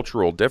just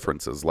cultural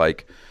differences.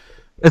 Like,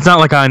 it's not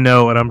like I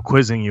know and I'm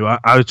quizzing you.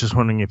 I was just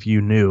wondering if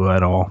you knew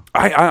at all.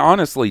 I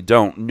honestly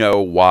don't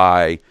know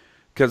why.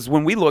 Because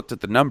when we looked at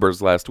the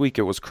numbers last week,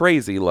 it was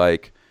crazy.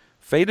 Like,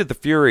 Fate of the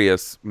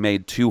Furious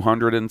made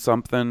 200 and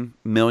something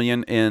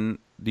million in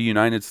the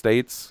United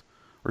States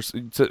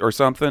or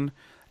something.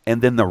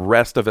 And then the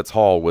rest of its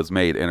haul was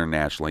made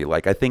internationally.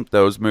 Like, I think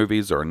those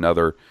movies are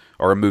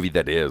a movie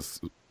that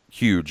is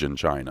huge in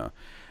China.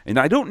 And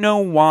I don't know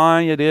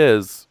why it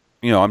is.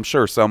 I'm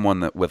sure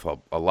someone that with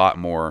a lot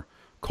more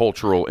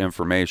cultural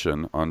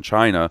information on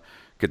China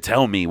could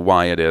tell me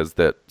why it is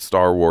that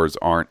Star Wars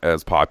aren't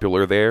as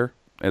popular there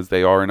as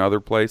they are in other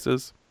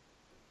places.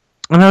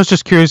 And I was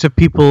just curious if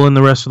people in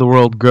the rest of the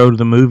world go to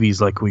the movies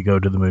like we go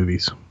to the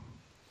movies.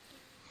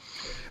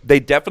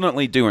 They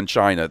definitely do in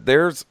China.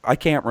 I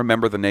can't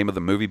remember the name of the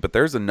movie, but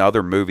there's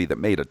another movie that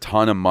made a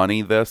ton of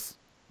money this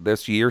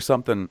year.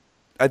 Something,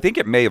 I think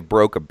it may have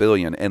broke $1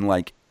 billion, and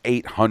like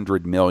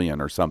 800 million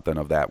or something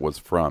of that was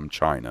from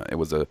China. It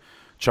was a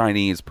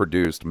Chinese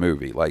produced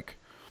movie. Like,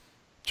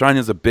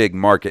 China's a big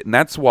market, and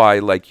that's why,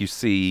 like, you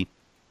see,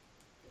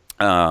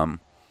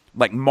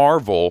 like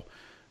Marvel,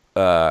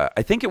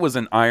 I think it was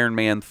in Iron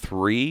Man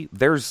 3.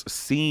 There's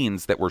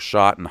scenes that were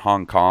shot in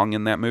Hong Kong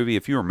in that movie.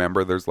 If you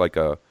remember, there's like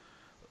a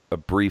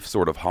brief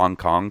sort of Hong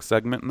Kong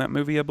segment in that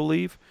movie, I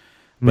believe.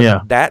 But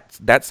yeah.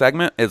 That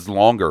segment is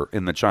longer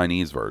in the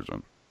Chinese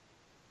version.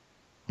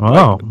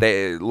 Oh.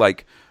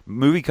 Like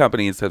movie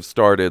companies have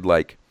started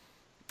like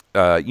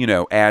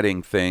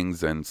adding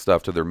things and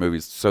stuff to their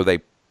movies so they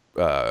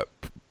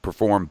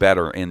perform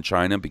better in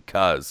China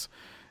because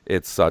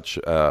it's such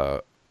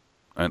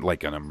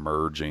like an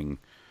emerging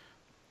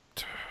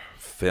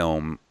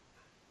film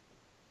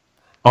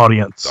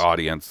Audience,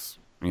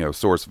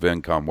 source of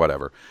income,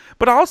 whatever.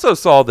 But I also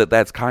saw that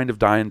that's kind of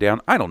dying down.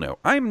 I don't know.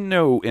 I'm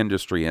no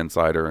industry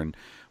insider, and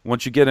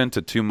once you get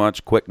into too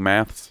much quick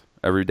maths,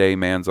 everyday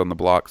man's on the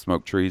block,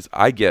 smoke trees,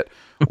 I get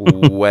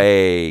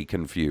way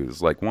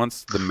confused. Like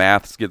once the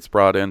maths gets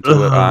brought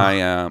into it, I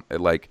am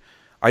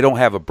I don't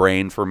have a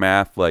brain for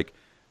math. Like,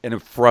 and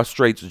it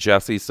frustrates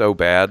Jessie so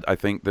bad. I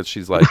think that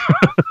she's like,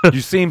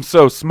 you seem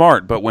so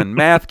smart, but when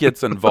math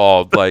gets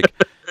involved, like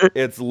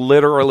it's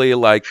literally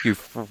like you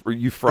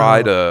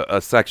fried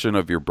a section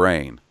of your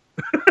brain.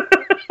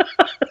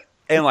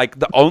 And like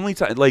the only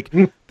time, like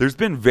there's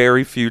been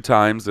very few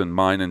times in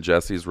mine and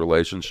Jessie's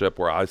relationship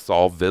where I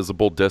saw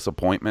visible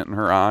disappointment in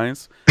her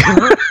eyes.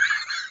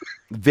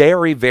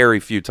 Very, very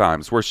few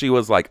times where she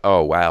was like,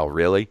 "Oh wow,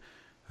 really?"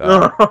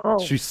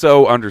 She's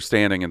so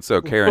understanding and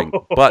so caring.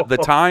 But the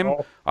time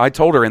I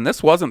told her, and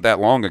this wasn't that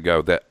long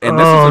ago, and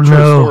this is a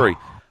true story,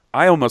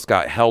 I almost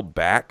got held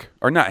back,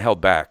 or not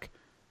held back.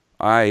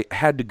 I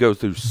had to go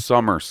through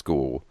summer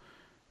school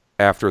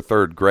after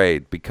 3rd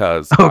grade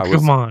because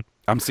come on.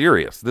 I'm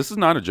serious. This is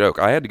not a joke.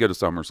 I had to go to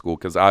summer school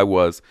because I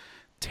was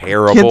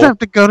terrible. Kids have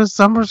to go to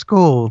summer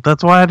school.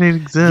 That's why it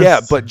exists. Yeah,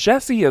 but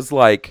Jessie is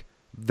like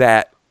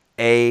that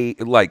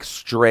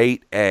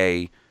straight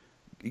A.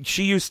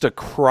 She used to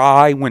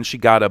cry when she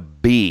got a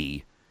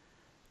B.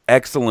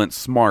 Excellent,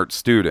 smart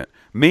student.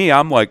 Me,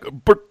 I'm like,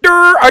 but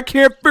I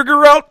can't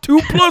figure out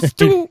 2 +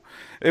 2.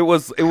 It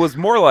was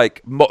more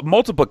like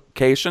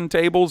multiplication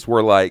tables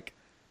were like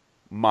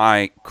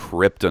my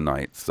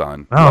kryptonite,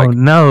 son. Oh,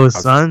 no,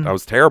 son. I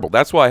was terrible.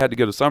 That's why I had to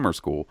go to summer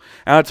school.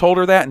 And I told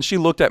her that, and she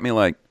looked at me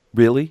like,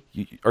 really?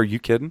 Are you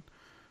kidding?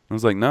 I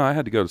was like, no, I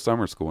had to go to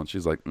summer school. And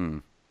she's like,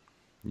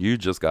 you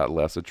just got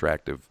less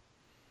attractive.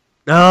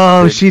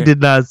 No, she did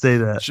not say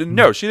that. She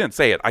didn't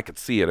say it. I could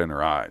see it in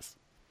her eyes.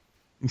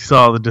 You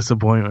saw the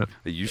disappointment.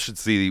 You should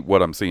see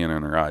what I'm seeing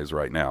in her eyes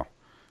right now.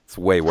 It's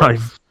way Probably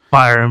worse.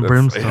 Fire and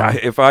brimstone.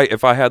 If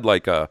I had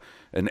like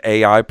an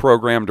AI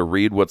program to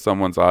read what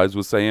someone's eyes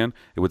was saying,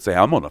 it would say,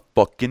 I'm going to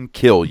fucking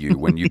kill you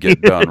when you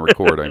get done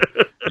recording.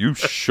 You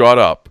shut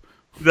up.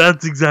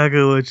 That's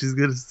exactly what she's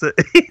going to say.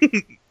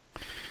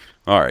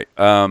 All right.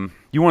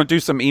 You want to do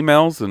some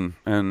emails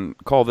and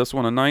call this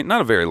one a night?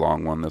 Not a very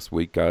long one this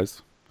week,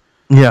 guys.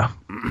 Yeah.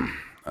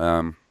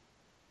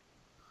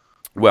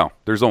 Well,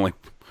 there's only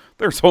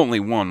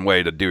one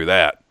way to do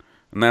that,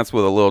 and that's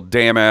with a little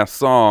damn ass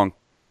song.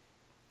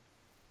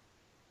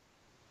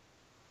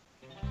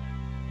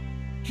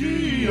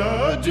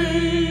 Kia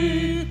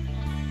D,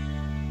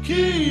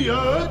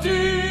 Kia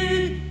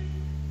D,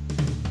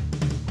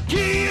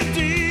 Kia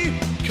D,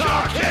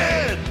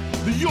 Cockhead,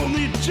 the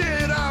only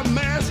Jedi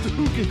Master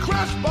who can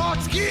crash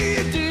box.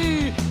 Kia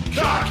D,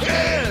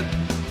 Cockhead,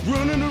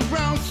 running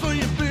around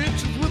slaying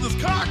bitches with his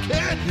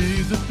cockhead.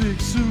 He's a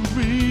big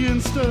Syrian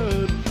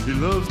stud. He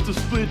loves to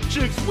split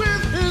chicks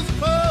with his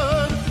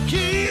bud.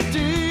 Kia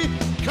D,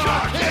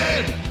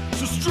 Cockhead,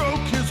 so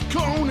stroke his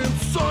cone and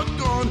suck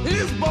on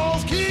his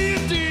balls. Kia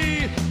D,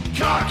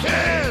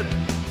 Cockhead,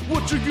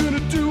 what you gonna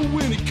do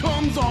when he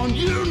comes on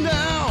you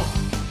now?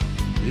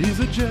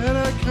 He's a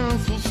Jedi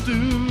Council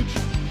stooge,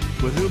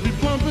 but he'll be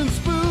pumping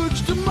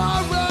spooge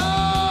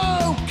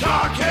tomorrow.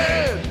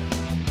 Cockhead,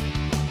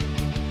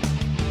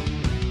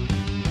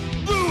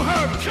 Blue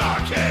Herbert,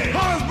 Cockhead,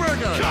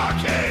 Harsberger,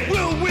 Cockhead,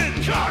 Will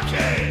Witten,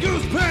 Cockhead,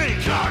 Goose Payne,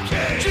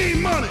 Cockhead,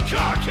 G-Money,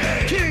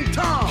 Cockhead, King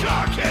Tom,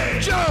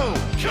 Cockhead, Joe,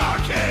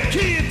 Cockhead,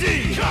 Kia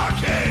D,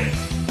 Cockhead,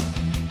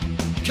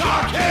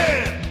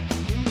 Cockhead.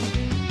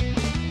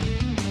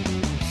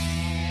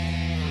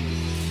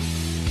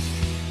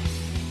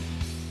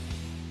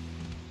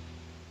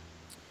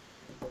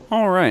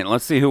 All right,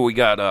 let's see who we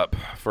got up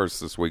first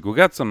this week. We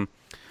got some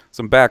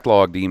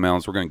backlogged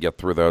emails. We're going to get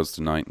through those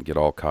tonight and get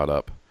all caught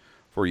up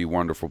for you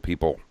wonderful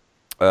people.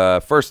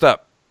 First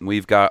up,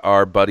 we've got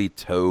our buddy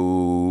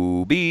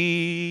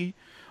Toby.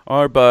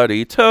 Our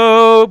buddy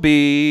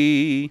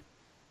Toby.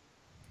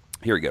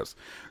 Here he goes.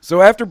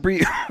 So after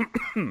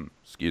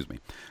excuse me.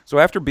 So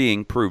after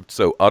being proved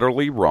so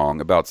utterly wrong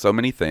about so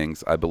many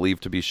things I believe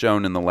to be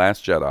shown in The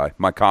Last Jedi,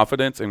 my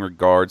confidence in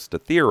regards to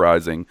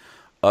theorizing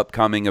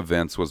upcoming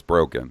events was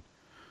broken.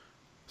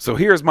 So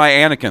here's my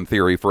Anakin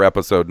theory for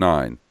Episode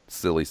 9.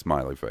 Silly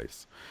smiley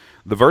face.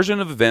 The version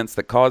of events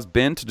that caused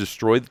Ben to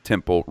destroy the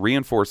temple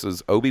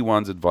reinforces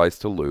Obi-Wan's advice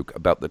to Luke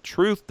about the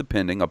truth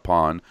depending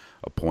upon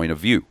a point of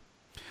view.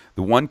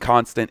 The one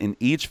constant in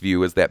each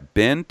view is that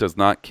Ben does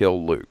not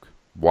kill Luke.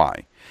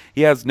 Why?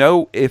 He has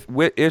no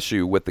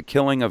issue with the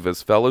killing of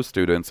his fellow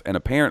students and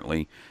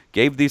apparently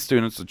gave these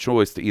students a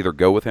choice to either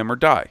go with him or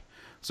die.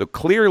 So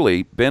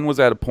clearly, Ben was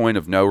at a point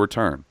of no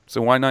return.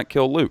 So why not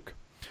kill Luke?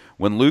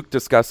 When Luke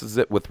discusses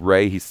it with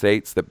Rey, he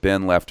states that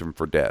Ben left him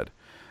for dead.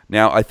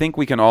 Now, I think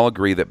we can all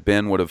agree that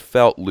Ben would have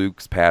felt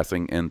Luke's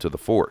passing into the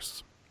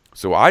Force.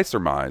 So I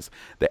surmise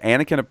that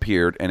Anakin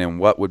appeared and in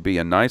what would be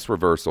a nice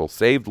reversal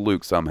saved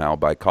Luke somehow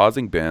by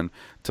causing Ben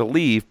to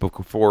leave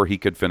before he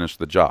could finish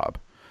the job.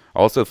 I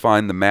also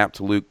find the map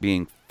to Luke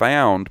being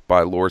found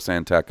by Lor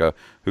San Tekka,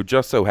 who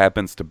just so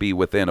happens to be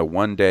within a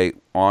one-day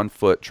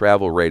on-foot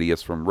travel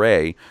radius from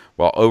Rey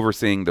while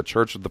overseeing the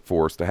Church of the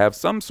Force, to have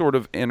some sort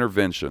of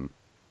intervention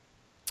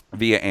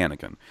via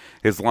Anakin.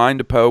 His line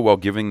to Poe while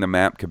giving the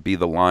map could be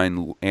the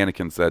line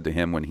Anakin said to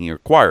him when he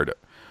acquired it.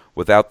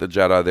 Without the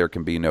Jedi, there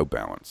can be no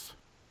balance.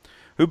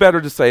 Who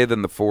better to say that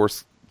than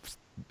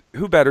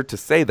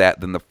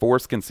the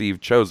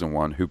Force-conceived chosen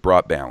one who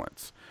brought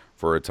balance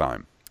for a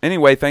time?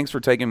 Anyway, thanks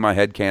for taking my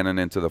headcanon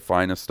into the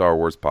finest Star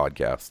Wars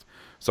podcast.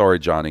 Sorry,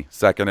 Johnny.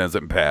 Second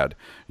isn't bad.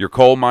 Your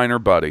coal miner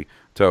buddy,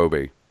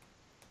 Toby.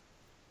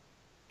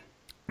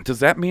 Does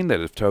that mean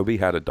that if Toby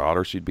had a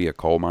daughter, she'd be a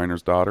coal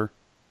miner's daughter?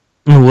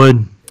 It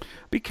would.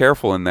 Be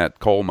careful in that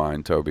coal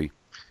mine, Toby.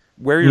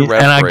 Wear your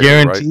And I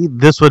guarantee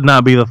this would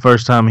not be the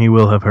first time he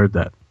will have heard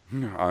that.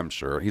 I'm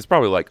sure. He's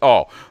probably like,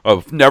 oh,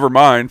 never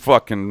mind,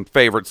 fucking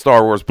favorite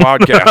Star Wars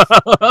podcast.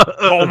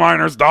 Coal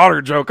miner's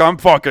daughter joke, I'm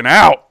fucking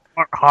out.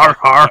 Har, har,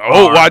 har.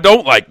 Oh, I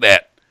don't like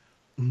that.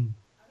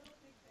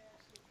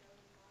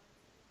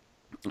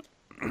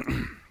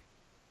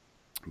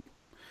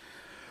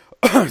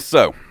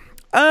 So,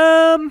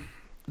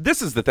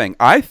 this is the thing.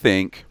 I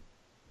think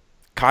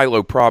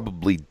Kylo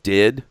probably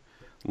did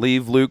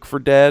leave Luke for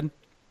dead,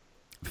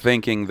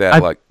 thinking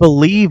that, I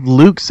believe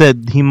Luke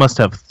said he must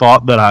have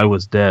thought that I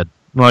was dead.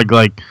 At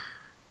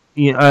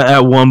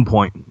one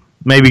point.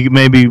 Maybe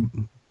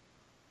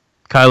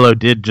Kylo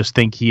did just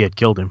think he had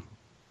killed him.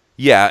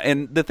 Yeah,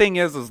 and the thing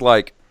is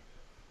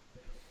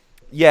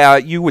yeah,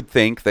 you would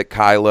think that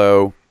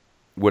Kylo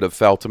would have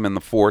felt him in the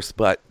Force,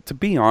 but to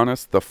be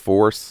honest, the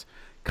Force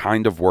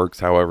kind of works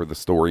however the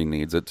story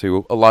needs it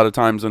to a lot of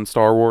times in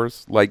Star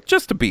Wars.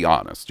 Just to be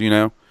honest,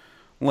 and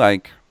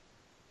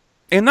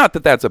not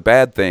that that's a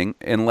bad thing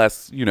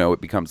unless,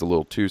 it becomes a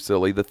little too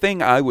silly. The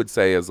thing I would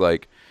say is,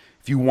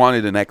 if you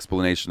wanted an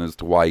explanation as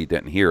to why he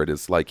didn't hear it,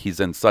 is he's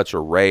in such a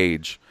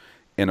rage,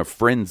 in a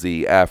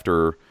frenzy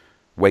after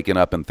waking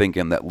up and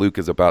thinking that Luke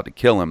is about to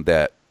kill him,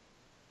 that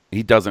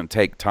he doesn't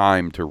take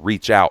time to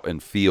reach out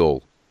and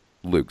feel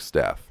Luke's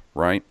death,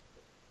 right?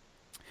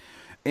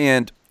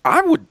 And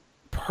I would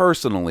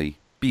personally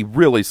be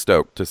really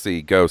stoked to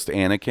see Ghost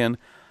Anakin.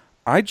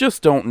 I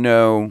just don't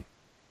know.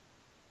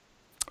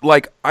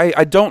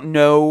 I don't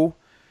know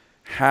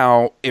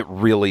how it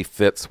really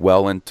fits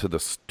well into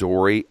the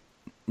story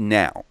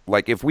now.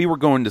 If we were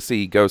going to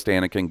see Ghost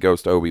Anakin,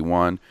 Ghost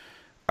Obi-Wan,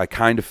 I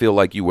kind of feel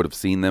like you would have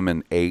seen them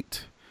in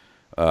 8.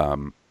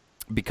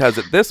 Because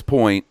at this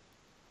point,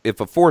 if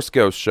a Force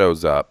Ghost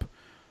shows up,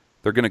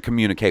 they're going to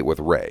communicate with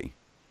Rey,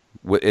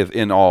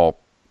 in all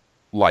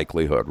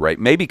likelihood, right?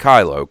 Maybe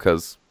Kylo,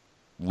 because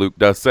Luke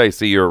does say,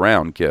 "See you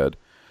around, kid."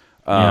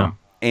 Yeah.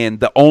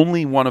 And the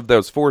only one of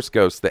those Force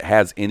Ghosts that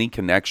has any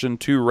connection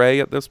to Rey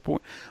at this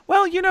point,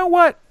 well, you know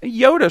what?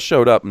 Yoda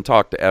showed up and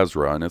talked to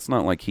Ezra, and it's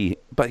not like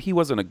but he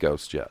wasn't a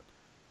ghost yet.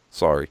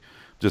 Sorry,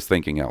 just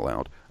thinking out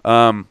loud.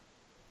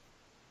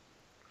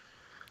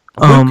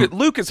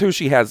 Luke is who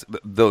she has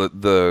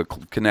the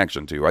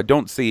connection to. I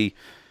don't see,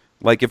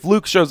 if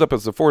Luke shows up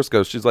as a Force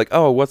Ghost, she's like,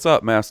 "Oh, what's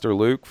up, Master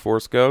Luke,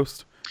 Force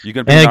Ghost? You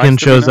gonna be Anakin nice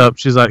to shows me now?" up.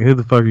 She's like, "Who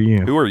the fuck are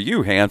you?" Who are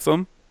you,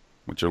 handsome?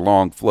 With your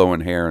long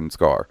flowing hair and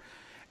scar.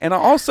 And I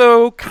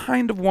also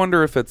kind of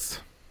wonder if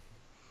it's...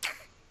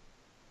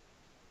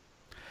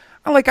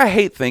 I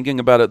hate thinking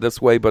about it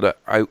this way, but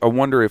I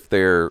wonder if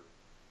their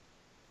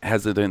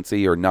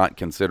hesitancy or not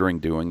considering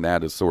doing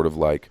that is sort of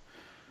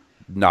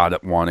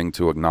not wanting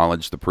to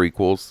acknowledge the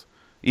prequels.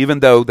 Even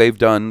though they've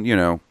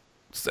done,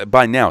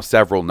 by now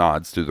several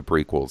nods to the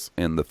prequels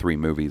in the 3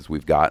 movies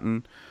we've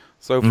gotten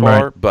so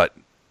far. Right. But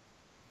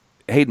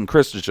Hayden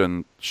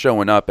Christensen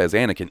showing up as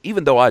Anakin,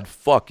 even though I'd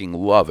fucking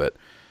love it.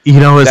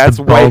 It's That's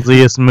the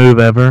ballsiest move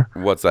ever.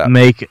 What's that?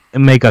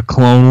 Make a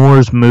Clone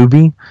Wars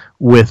movie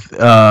with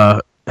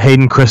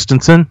Hayden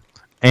Christensen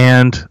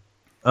and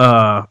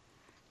Ewan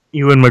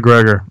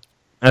McGregor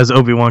as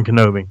Obi-Wan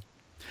Kenobi.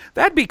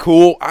 That'd be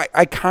cool.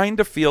 I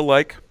kind of feel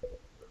like,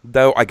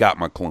 though, I got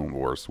my Clone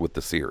Wars with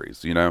the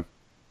series, I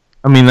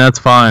mean, that's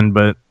fine,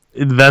 but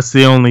that's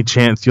the only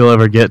chance you'll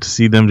ever get to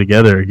see them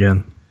together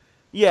again.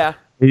 Yeah.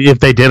 If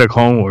they did a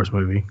Clone Wars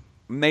movie.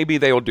 Maybe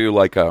they'll do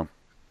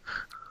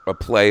a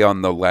play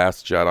on The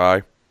Last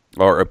Jedi,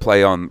 or a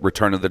play on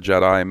Return of the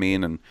Jedi,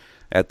 and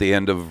at the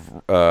end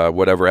of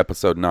whatever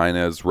episode 9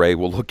 is, Rey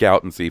will look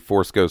out and see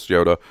Force Ghost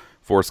Yoda,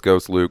 Force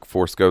Ghost Luke,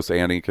 Force Ghost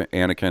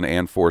Anakin,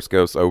 and Force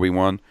Ghost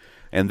Obi-Wan.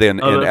 And then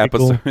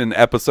in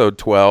episode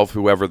 12,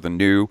 whoever the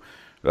new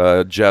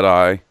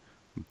Jedi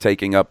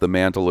taking up the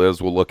mantle is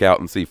will look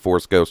out and see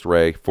Force Ghost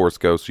Rey, Force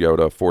Ghost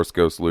Yoda, Force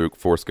Ghost Luke,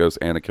 Force Ghost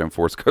Anakin,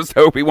 Force Ghost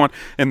Obi-Wan,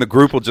 and the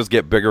group will just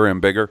get bigger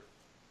and bigger.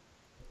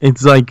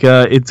 It's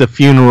it's a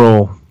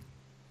funeral.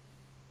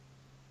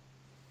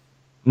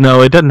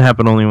 No, it doesn't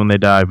happen only when they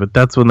die, but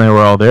that's when they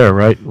were all there,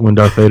 right? When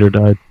Darth Vader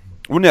died.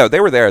 Well, no, they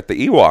were there at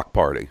the Ewok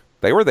party.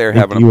 They were there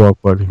having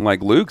Ewok party.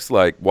 like Luke's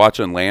like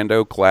watching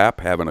Lando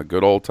clap, having a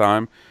good old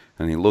time,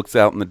 and he looks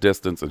out in the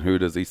distance, and who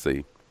does he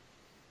see?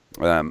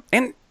 And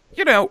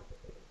you know,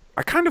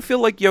 I kind of feel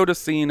like Yoda's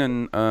scene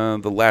in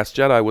The Last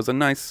Jedi was a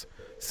nice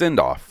send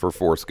off for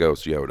Force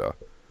Ghost Yoda.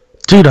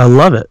 Dude, I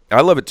love it. I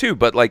love it too,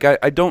 but like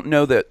I don't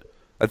know that.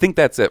 I think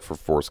that's it for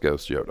Force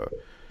Ghost Yoda.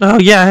 Oh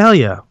yeah, hell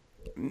yeah.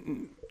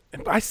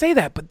 I say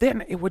that, but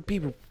then it would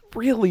be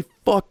really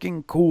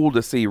fucking cool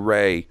to see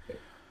Rey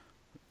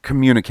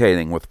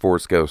communicating with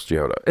Force Ghost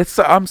Yoda.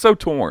 I'm so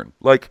torn.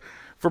 Like,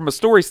 from a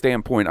story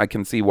standpoint, I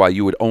can see why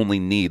you would only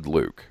need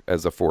Luke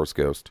as a Force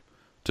Ghost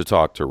to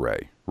talk to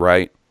Rey,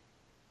 right?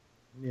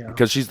 Yeah.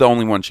 Because she's the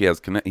only one she has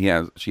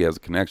a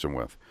connection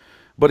with.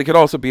 But it could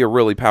also be a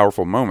really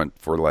powerful moment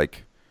for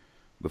like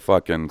the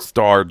fucking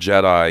Star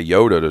Jedi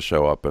Yoda to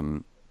show up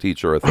and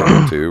teach her a thing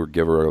or two, or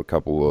give her a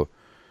couple of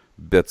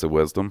bits of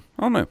wisdom.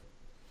 I don't know.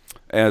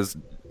 As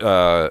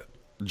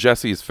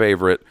Jesse's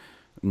favorite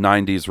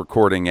 90s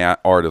recording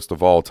artist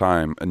of all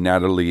time,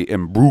 Natalie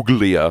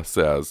Imbruglia,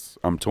 says,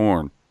 I'm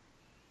torn.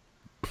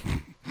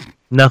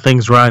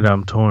 Nothing's right,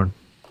 I'm torn.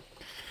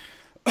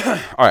 All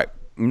right.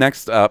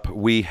 Next up,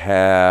 we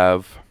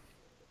have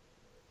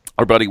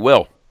our buddy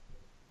Will.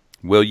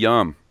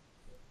 William.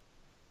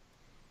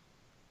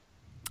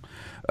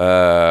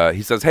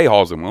 He says, hey,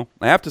 Halls and Will.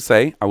 I have to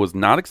say, I was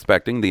not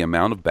expecting the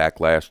amount of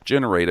backlash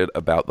generated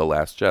about The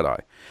Last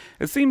Jedi.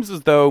 It seems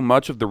as though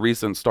much of the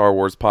recent Star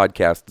Wars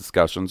podcast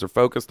discussions are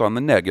focused on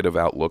the negative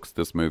outlooks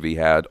this movie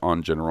had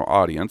on general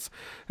audience,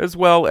 as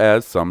well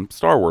as some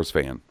Star Wars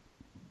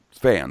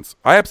fans.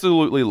 I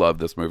absolutely love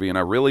this movie, and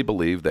I really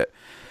believe that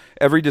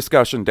every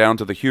decision down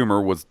to the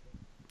humor was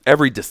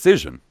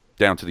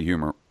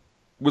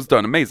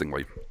done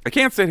amazingly. I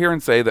can't sit here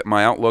and say that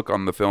my outlook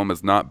on the film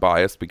is not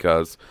biased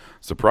because,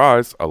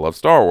 surprise, I love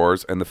Star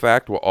Wars, and the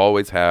fact will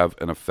always have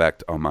an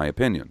effect on my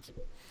opinions.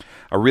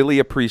 I really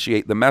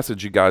appreciate the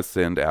message you guys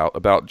send out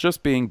about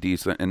just being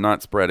decent and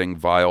not spreading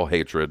vile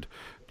hatred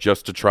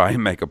just to try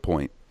and make a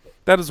point.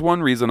 That is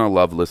one reason I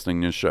love listening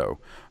to the show.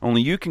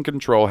 Only you can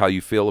control how you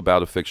feel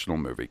about a fictional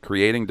movie.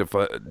 Creating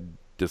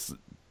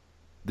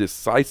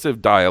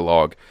decisive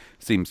dialogue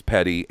seems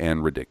petty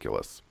and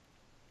ridiculous.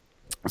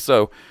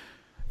 So,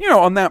 you know,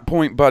 on that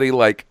point, buddy,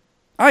 like,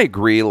 I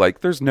agree. Like,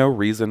 there's no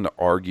reason to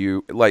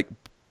argue, like,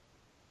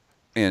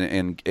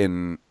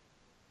 and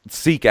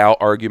seek out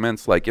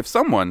arguments. Like, if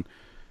someone,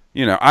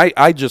 you know,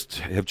 I just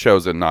have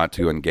chosen not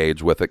to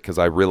engage with it because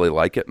I really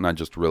like it, and I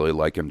just really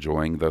like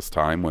enjoying this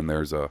time when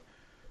there's a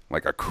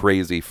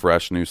crazy,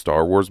 fresh new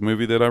Star Wars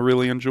movie that I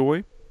really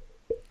enjoy.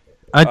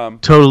 I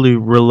totally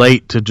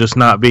relate to just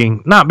not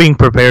being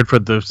prepared for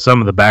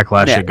some of the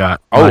backlash it got.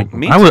 Oh, like,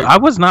 me too. I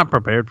was not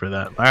prepared for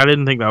that. I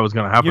didn't think that was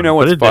going to happen. You know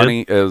what's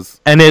funny is,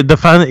 and it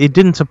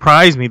didn't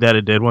surprise me that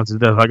it did. Once it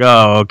did, like,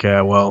 oh,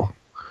 okay, well,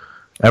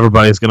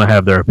 everybody's going to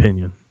have their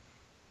opinion.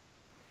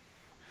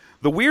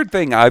 The weird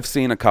thing I've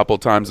seen a couple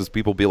times is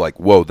people be like,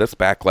 "Whoa, this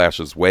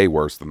backlash is way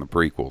worse than the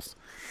prequels."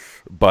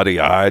 Buddy,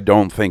 I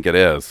don't think it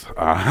is.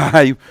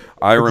 I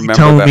remember you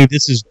telling me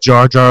this is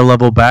Jar Jar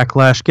level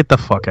backlash? Get the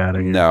fuck out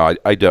of here. No,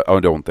 I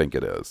don't think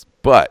it is.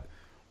 But,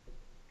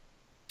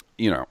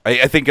 you know,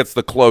 I think it's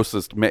the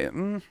closest. I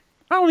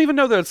don't even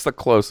know that it's the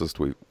closest.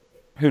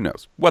 Who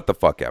knows? What the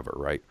fuck ever,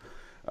 right?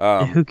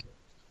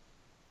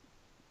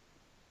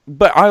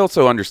 But I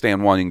also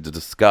understand wanting to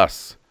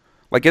discuss.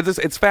 Like,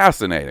 it's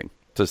fascinating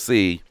to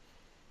see.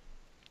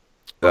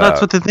 Well,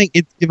 that's what the thing.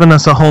 It's given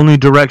us a whole new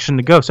direction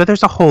to go. So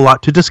there's a whole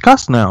lot to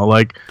discuss now.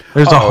 Like,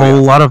 there's a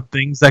whole lot of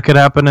things that could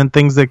happen and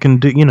things that can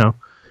do. You know,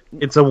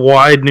 it's a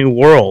wide new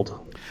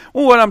world.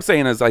 Well, what I'm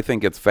saying is, I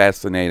think it's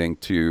fascinating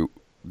to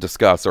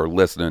discuss or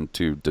listen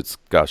to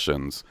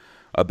discussions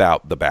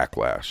about the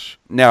backlash.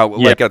 Now,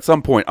 like at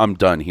some point, I'm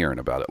done hearing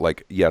about it.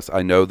 Like, yes,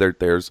 I know that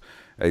there's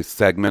a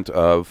segment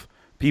of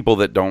people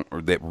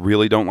that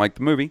really don't like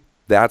the movie.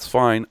 That's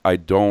fine. I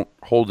don't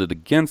hold it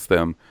against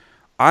them.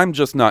 I'm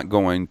just not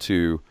going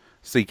to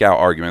seek out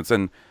arguments.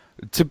 And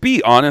to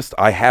be honest,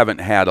 I haven't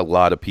had a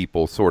lot of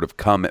people sort of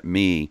come at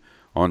me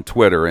on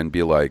Twitter and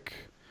be like,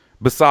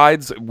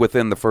 besides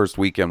within the first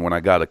weekend when I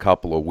got a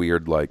couple of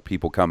weird like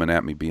people coming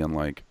at me being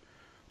like,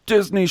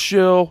 Disney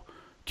shill,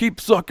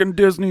 keep sucking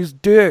Disney's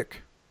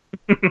dick.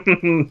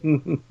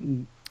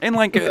 And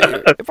like,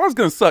 if I was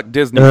going to suck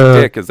Disney's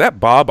dick, is that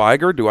Bob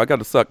Iger? Do I got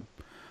to suck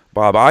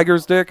Bob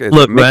Iger's dick? Is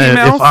it Mickey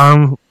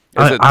Mouse?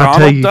 Is it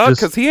Donald Duck?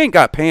 Because he ain't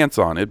got pants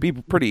on. It'd be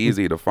pretty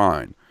easy to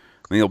find.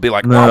 And he'll be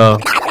like, no.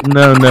 Is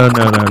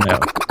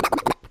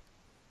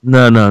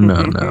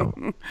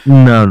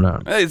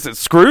it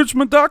Scrooge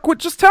McDuck?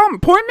 Just tell him,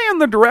 point me in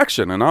the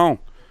direction, and I'll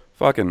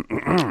fucking.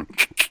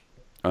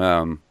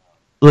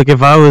 Look,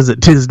 if I was at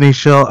Disney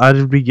Show,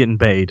 I'd be getting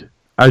paid.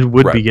 I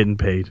would be getting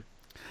paid.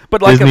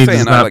 But like Disney I'm saying,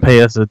 does not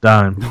pay us a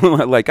dime.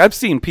 Like I've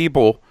seen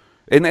people,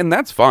 and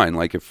that's fine.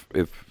 Like if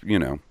you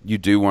know you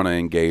do want to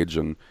engage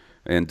and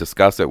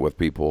discuss it with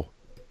people,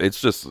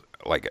 it's just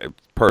like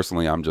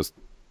personally, I'm just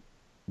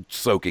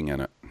soaking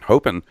in it,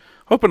 hoping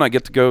I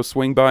get to go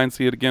swing by and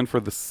see it again for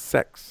the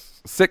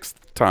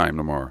sixth time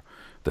tomorrow.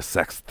 the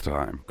sixth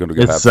time. I'm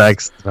gonna It's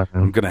sex.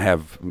 I'm gonna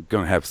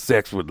have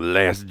sex with the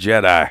Last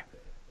Jedi,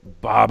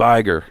 Bob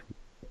Iger.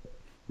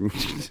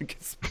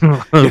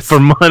 For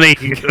money.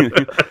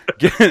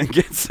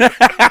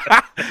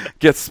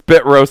 Gets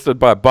spit roasted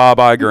by Bob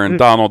Iger and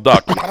Donald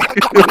Duck.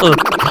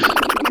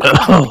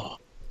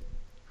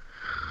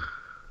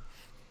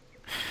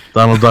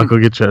 Donald Duck will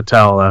get you a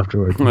towel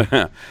afterward.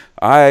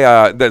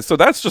 So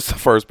that's just the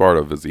first part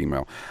of his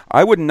email.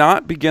 I would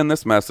not begin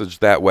this message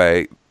that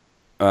way,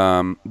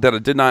 that I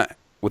did not,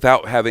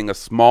 without having a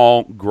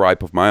small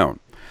gripe of my own.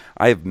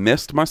 I have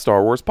missed my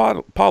Star Wars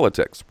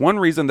politics. One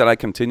reason that I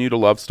continue to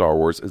love Star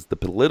Wars is the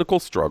political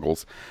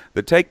struggles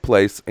that take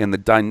place and the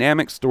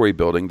dynamic story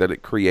building that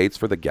it creates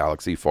for the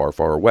galaxy far,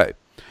 far away.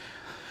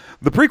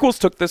 The prequels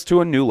took this to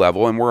a new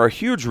level and were a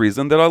huge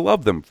reason that I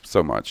love them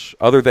so much,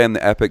 other than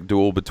the epic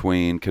duel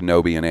between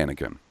Kenobi and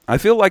Anakin. I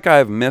feel like I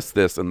have missed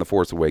this in The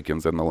Force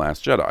Awakens and The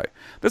Last Jedi.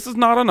 This is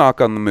not a knock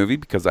on the movie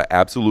because I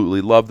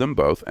absolutely love them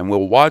both and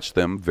will watch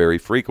them very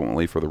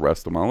frequently for the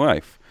rest of my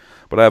life.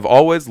 But I have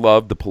always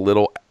loved the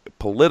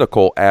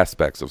political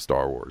aspects of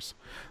Star Wars.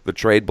 The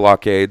trade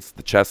blockades,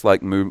 the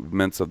chess-like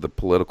movements of the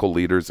political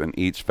leaders in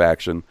each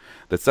faction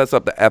that sets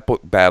up the epic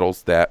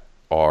battles that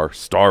are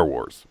Star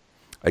Wars.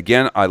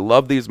 Again, I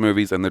love these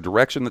movies and the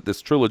direction that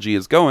this trilogy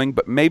is going,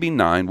 but maybe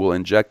 9 will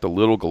inject a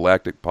little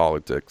galactic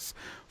politics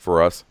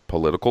for us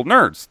political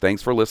nerds.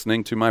 Thanks for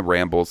listening to my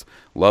rambles.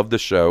 Love the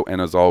show, and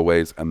as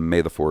always,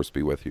 may the Force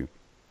be with you.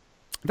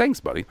 Thanks,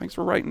 buddy. Thanks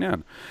for writing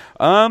in.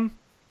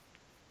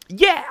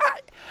 Yeah,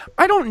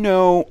 I don't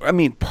know. I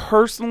mean,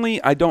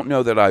 personally, I don't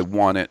know that I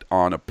want it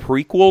on a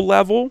prequel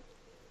level.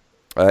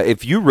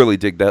 If you really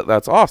dig that,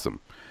 that's awesome.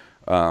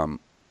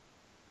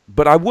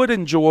 But I would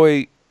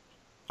enjoy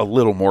a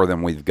little more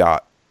than we've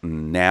got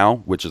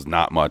now, which is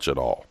not much at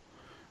all.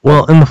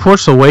 Well, in The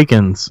Force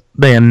Awakens,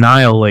 they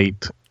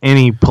annihilate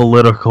any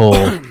political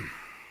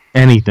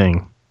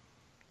anything.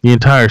 The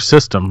entire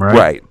system,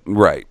 right?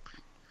 Right.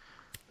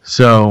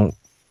 So,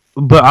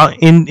 but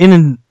in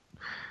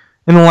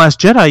The Last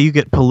Jedi, you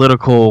get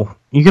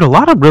a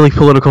lot of really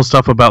political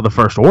stuff about the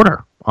First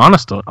Order.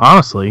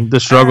 Honestly, the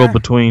struggle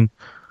between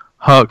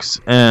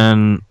Hux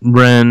and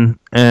Ren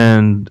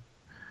and,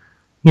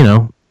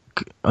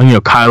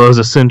 Kylo's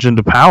ascension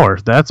to power.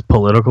 That's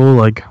political,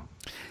 like.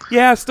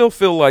 Yeah, I still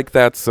feel like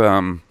that's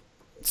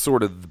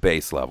sort of the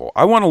base level.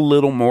 I want a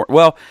little more.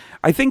 Well,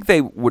 I think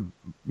they would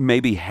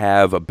maybe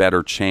have a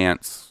better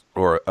chance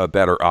or a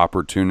better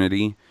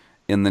opportunity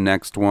in the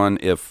next one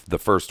if the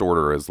First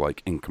Order is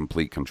like in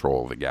complete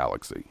control of the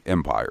galaxy,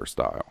 Empire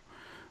style.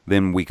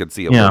 Then we could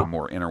see a little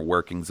more inner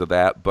workings of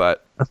that.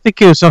 But I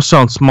think it was also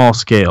on small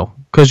scale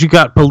because you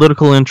got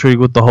political intrigue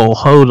with the whole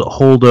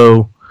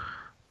Holdo,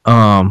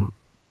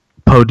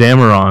 Poe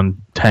Dameron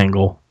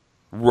tangle.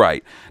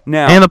 Right.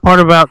 Now, and the part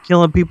about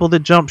killing people that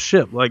jump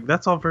ship. Like,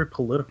 that's all very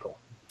political.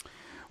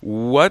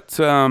 What,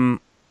 oh,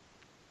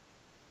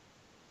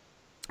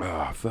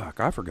 fuck,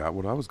 I forgot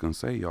what I was going to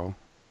say, y'all.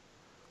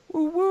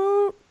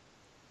 Woo-woo.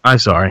 I'm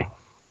sorry.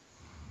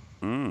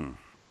 No,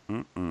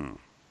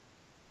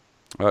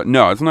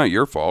 it's not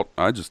your fault.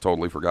 I just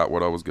totally forgot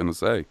what I was going to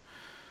say.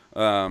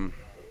 I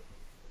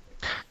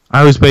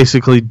was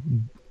basically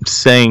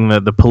saying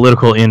that the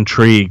political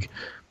intrigue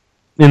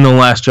in The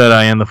Last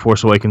Jedi and The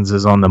Force Awakens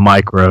is on the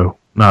micro,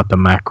 not the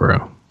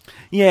macro.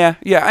 Yeah,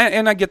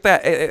 and I get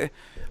that.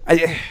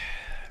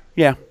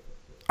 Yeah.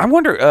 I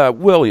wonder,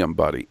 William,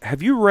 buddy,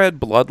 have you read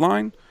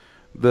Bloodline,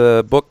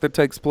 the book that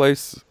takes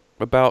place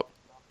about,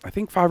 I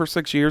think, 5 or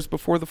 6 years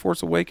before The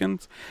Force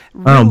Awakens?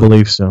 I don't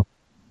believe so.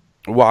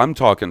 Well, I'm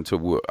talking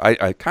to,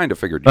 I kind of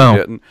figured you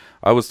didn't.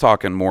 I was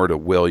talking more to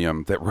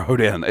William that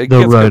wrote in. It the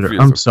gets writer.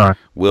 confusing. I'm sorry.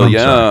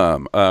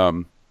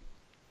 William.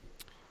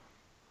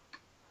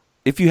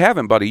 If you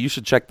haven't, buddy, you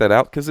should check that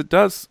out because it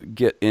does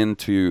get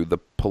into the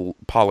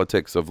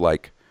politics of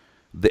like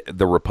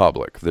the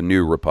Republic, the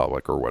New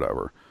Republic or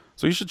whatever.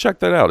 So you should check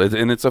that out.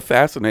 And it's a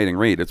fascinating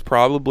read. It's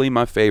probably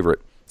my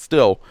favorite,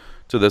 still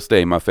to this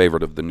day, my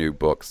favorite of the new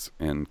books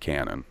in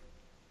canon.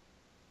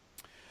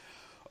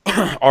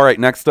 All right,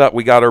 next up,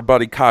 we got our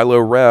buddy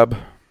Kylo Reb,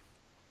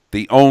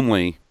 the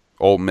only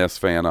Ole Miss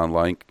fan on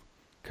Link.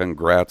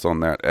 Congrats on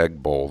that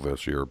Egg Bowl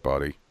this year,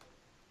 buddy.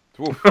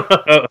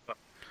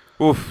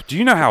 Oof. Do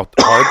you know how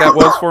hard that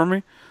was for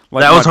me?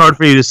 Like that was hard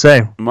for you to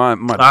say.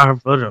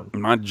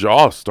 My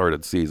jaw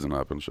started seizing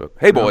up and shit.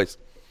 Hey, boys.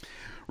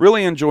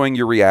 Really enjoying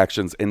your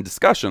reactions and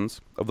discussions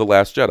of The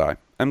Last Jedi.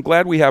 I'm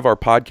glad we have our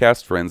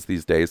podcast friends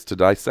these days to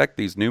dissect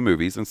these new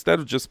movies instead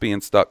of just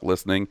being stuck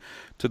listening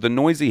to the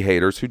noisy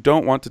haters who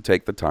don't want to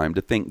take the time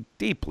to think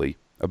deeply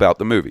about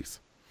the movies.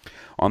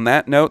 On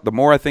that note, the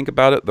more I think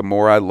about it, the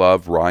more I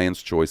love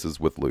Rian's choices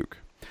with Luke.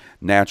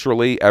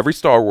 Naturally, every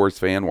Star Wars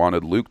fan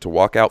wanted Luke to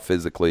walk out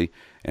physically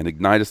and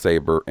ignite a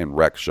saber and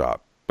wreck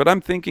shop. But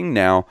I'm thinking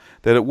now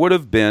that it would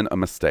have been a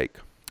mistake.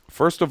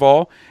 First of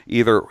all,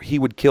 either he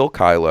would kill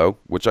Kylo,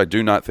 which I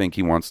do not think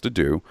he wants to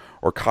do,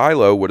 or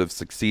Kylo would have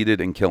succeeded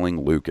in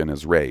killing Luke in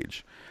his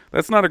rage.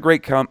 That's not a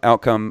great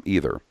outcome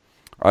either.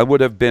 I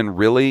would have been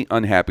really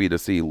unhappy to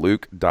see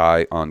Luke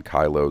die on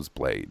Kylo's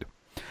blade.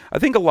 I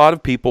think a lot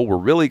of people were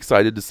really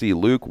excited to see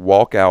Luke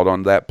walk out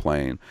on that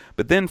plane,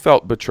 but then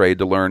felt betrayed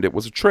to learn it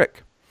was a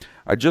trick.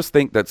 I just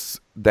think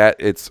that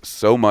it's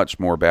so much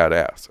more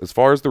badass. As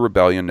far as the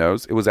rebellion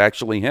knows, it was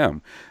actually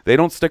him. They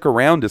don't stick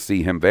around to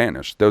see him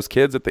vanish. Those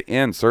kids at the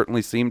end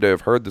certainly seem to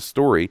have heard the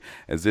story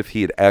as if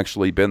he had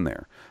actually been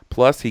there.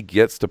 Plus, he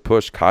gets to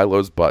push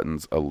Kylo's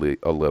buttons a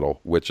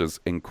little, which is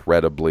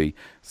incredibly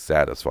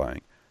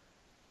satisfying.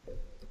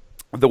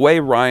 The way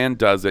Ryan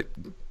does it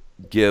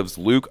gives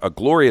Luke a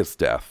glorious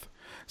death,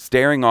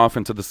 staring off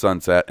into the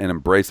sunset and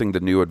embracing the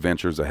new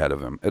adventures ahead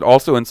of him. It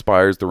also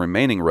inspires the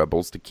remaining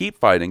rebels to keep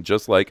fighting,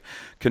 just like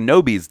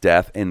Kenobi's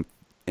death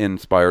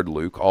inspired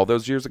Luke all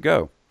those years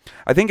ago.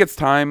 I think in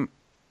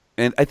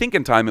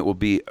time it will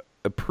be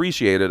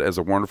appreciated as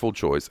a wonderful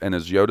choice, and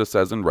as Yoda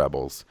says in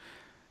Rebels,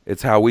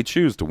 it's how we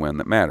choose to win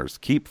that matters.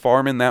 Keep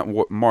farming that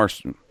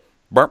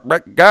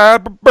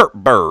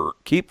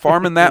Keep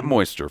farming that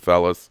moisture,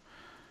 fellas.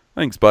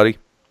 Thanks, buddy.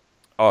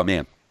 Oh,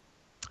 man.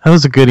 That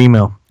was a good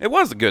email. It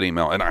was a good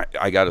email, and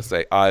I got to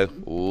say, I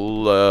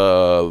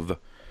love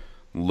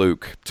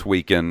Luke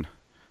tweaking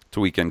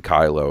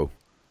Kylo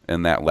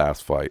in that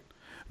last fight.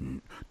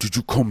 Did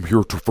you come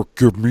here to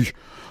forgive me?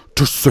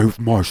 To save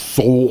my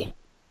soul?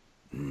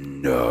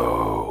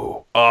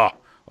 No. I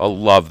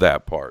love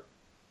that part.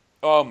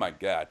 Oh, my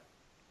God.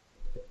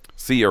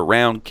 See you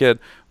around, kid.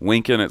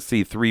 Winking at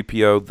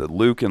C-3PO, the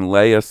Luke and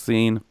Leia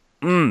scene.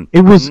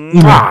 It was...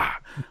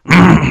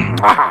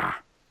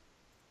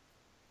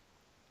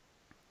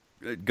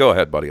 Go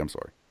ahead, buddy. I'm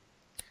sorry.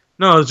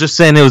 No, I was just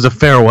saying it was a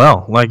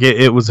farewell. Like,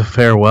 it was a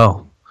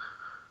farewell.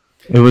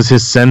 It was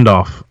his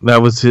send-off.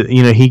 That was,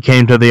 he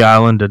came to the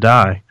island to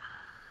die.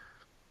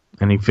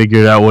 And he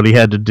figured out what he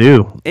had to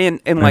do. And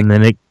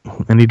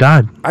he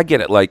died. I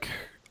get it. Like,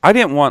 I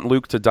didn't want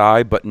Luke to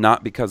die, but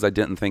not because I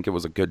didn't think it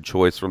was a good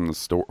choice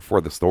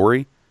for the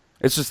story.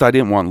 It's just I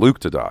didn't want Luke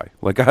to die.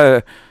 Like,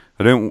 I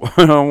don't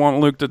want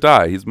Luke to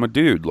die. He's my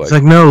dude. It's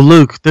like, no,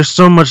 Luke, there's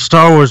so much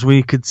Star Wars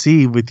we could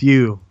see with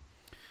you.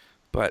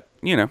 But,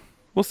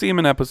 we'll see him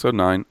in Episode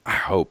 9. I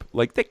hope.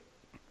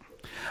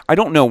 I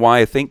don't know why.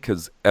 I think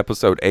because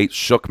Episode 8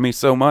 shook me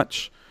so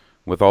much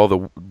with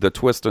all the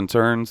twists and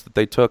turns that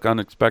they took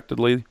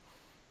unexpectedly.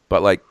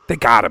 But, they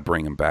got to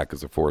bring him back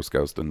as a Force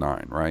Ghost in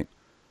 9, right?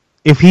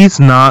 If he's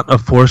not a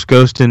Force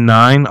Ghost in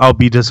 9, I'll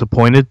be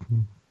disappointed.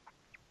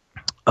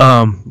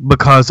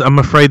 Because I'm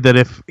afraid that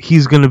if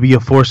he's going to be a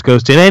Force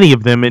Ghost in any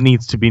of them, it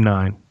needs to be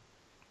 9.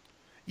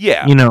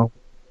 Yeah.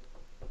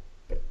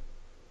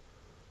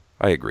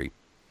 I agree.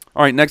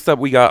 All right, next up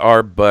we got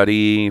our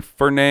buddy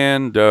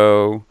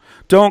Fernando.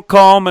 Don't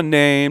call my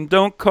name,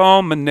 don't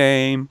call my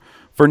name,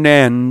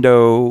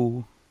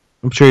 Fernando.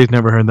 I'm sure he's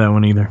never heard that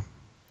one either.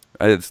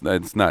 It's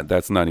not.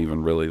 That's not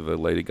even really the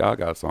Lady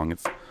Gaga song.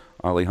 It's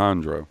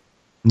Alejandro.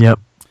 Yep.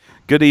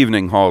 Good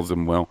evening, Halls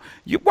and Will.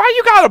 Why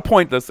you gotta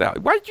point this out?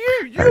 Why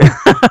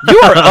you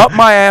are up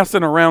my ass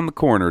and around the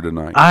corner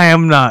tonight. I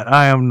am not.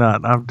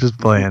 I'm just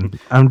playing.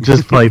 I'm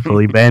just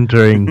playfully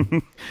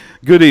bantering.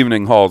 Good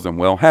evening, Halls and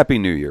Will. Happy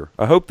New Year.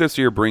 I hope this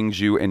year brings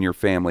you and your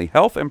family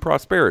health and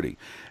prosperity.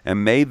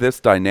 And may this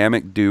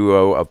dynamic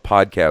duo of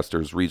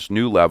podcasters reach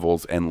new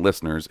levels and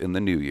listeners in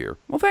the new year.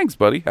 Well, thanks,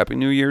 buddy. Happy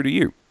New Year to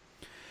you.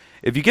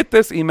 If you get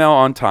this email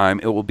on time,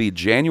 it will be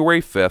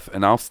January 5th,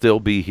 and I'll still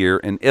be here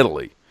in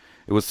Italy.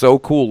 It was so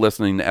cool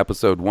listening to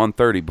episode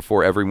 130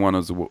 before everyone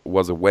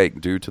was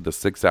awake due to the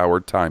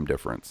 6-hour time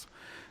difference.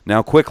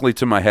 Now, quickly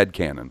to my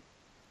headcanon.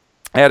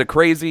 I had a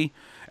crazy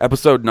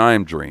Episode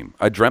 9 dream.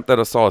 I dreamt that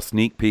I saw a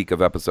sneak peek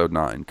of Episode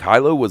 9.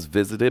 Kylo was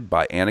visited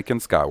by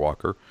Anakin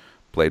Skywalker,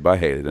 played by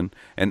Hayden,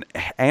 and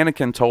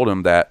Anakin told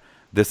him that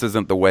this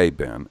isn't the way,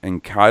 Ben.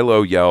 And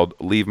Kylo yelled,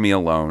 "Leave me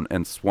alone,"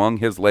 and swung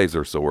his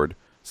laser sword,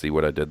 see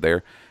what I did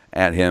there,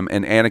 at him.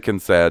 And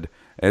Anakin said,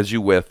 "As you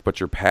wish, but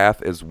your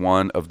path is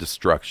one of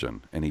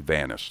destruction," and he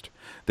vanished.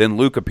 Then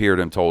Luke appeared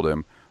and told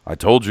him, "I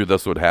told you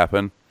this would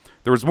happen."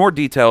 There was more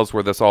details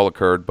where this all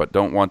occurred, but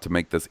don't want to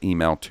make this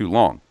email too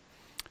long.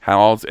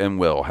 Halls and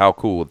Will, how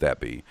cool would that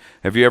be?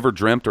 Have you ever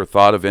dreamt or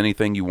thought of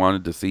anything you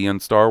wanted to see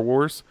in Star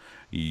Wars?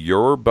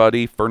 Your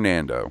buddy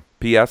Fernando.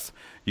 P.S.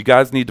 You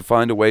guys need to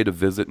find a way to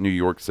visit New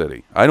York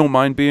City. I don't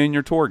mind being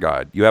your tour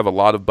guide. You have a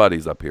lot of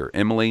buddies up here.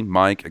 Emily,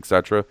 Mike,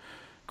 etc.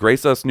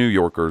 Grace us New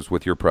Yorkers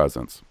with your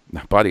presence.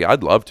 Buddy,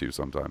 I'd love to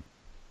sometime.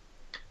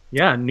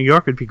 Yeah, New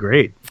York would be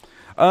great.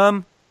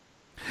 I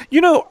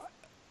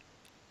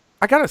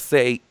gotta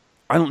say,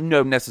 I don't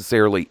know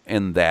necessarily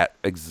in that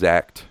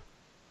exact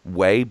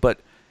way, but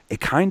it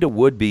kind of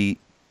would be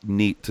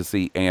neat to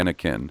see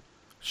Anakin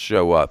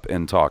show up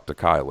and talk to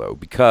Kylo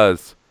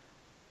because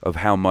of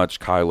how much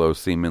Kylo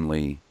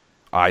seemingly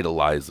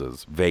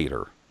idolizes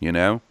Vader,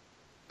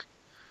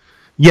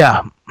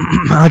 Yeah,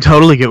 I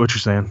totally get what you're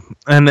saying.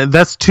 And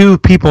that's 2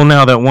 people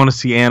now that want to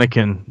see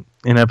Anakin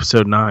in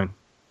Episode 9.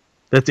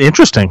 That's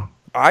interesting.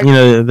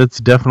 That's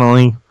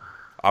definitely...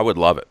 I would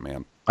love it,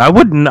 man. I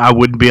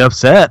wouldn't be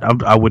upset.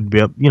 I wouldn't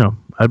be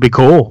I'd be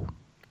cool.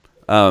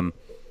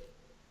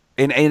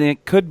 And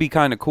it could be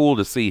kind of cool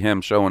to see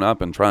him showing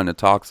up and trying to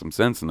talk some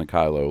sense into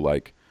Kylo,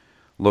 like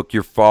Look,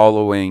 you're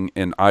following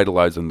and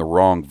idolizing the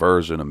wrong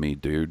version of me,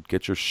 dude.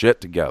 Get your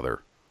shit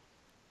together.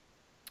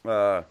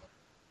 You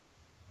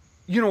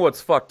know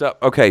what's fucked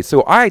up? Okay,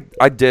 so I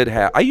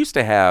used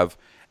to have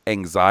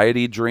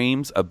anxiety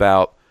dreams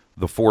about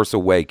The Force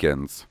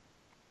Awakens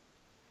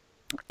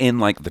in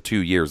like the 2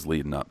 years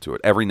leading up to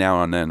it. Every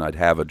now and then I'd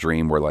have a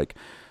dream where like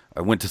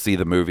I went to see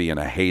the movie and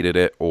I hated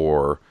it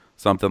or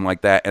something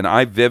like that. And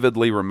I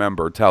vividly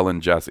remember telling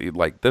Jesse,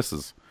 like, this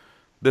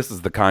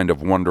is the kind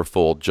of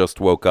wonderful just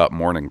woke up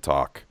morning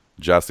talk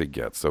Jesse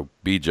gets, so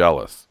be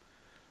jealous.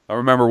 I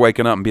remember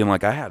waking up and being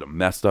like, I had a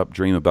messed up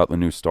dream about the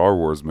new Star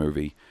Wars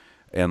movie.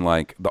 And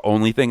like the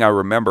only thing I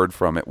remembered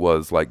from it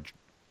was like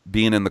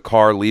being in the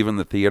car, leaving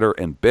the theater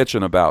and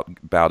bitching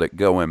about it,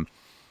 going,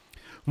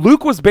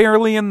 Luke was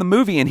barely in the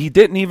movie and he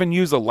didn't even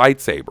use a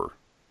lightsaber.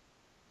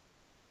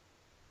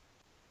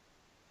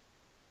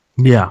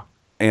 Yeah.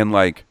 And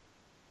like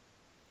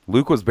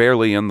Luke was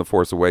barely in The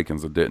Force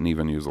Awakens and didn't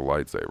even use a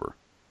lightsaber.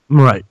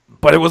 Right.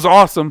 But it was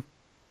awesome.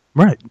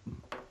 Right.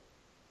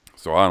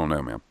 So I don't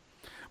know, man.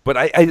 But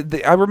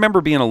I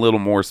remember being a little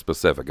more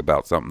specific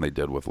about something they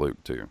did with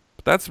Luke too.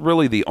 But that's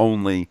really the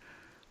only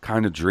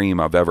kind of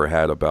dream I've ever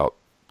had about,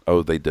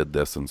 oh, they did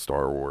this in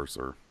Star Wars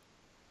or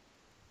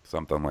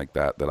something like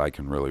that I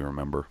can really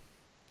remember.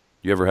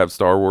 You ever have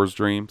Star Wars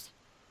dreams?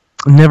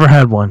 Never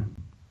had one.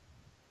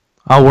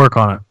 I'll work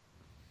on it.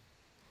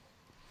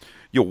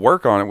 You'll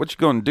work on it? What you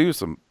going to do?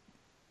 Some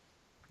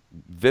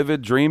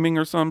vivid dreaming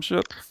or some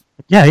shit?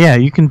 Yeah,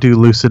 you can do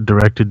lucid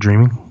directed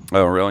dreaming.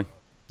 Oh, really?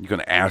 You going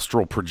to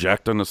astral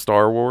project into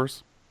Star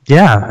Wars?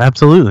 Yeah,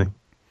 absolutely.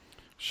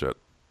 Shit.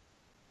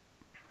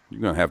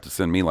 You're going to have to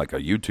send me like a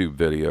YouTube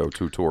video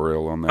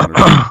tutorial on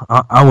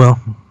that. I will.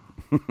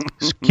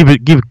 Just keep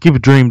a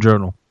dream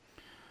journal.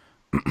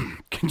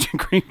 Get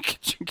your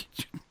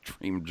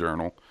dream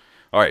journal.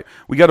 All right.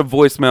 We got a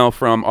voicemail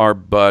from our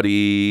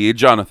buddy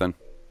Jonathan.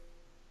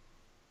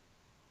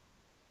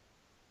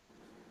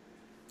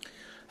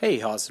 Hey,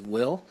 Hoss and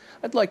Will.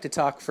 I'd like to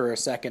talk for a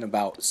second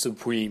about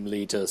Supreme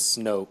Leader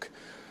Snoke.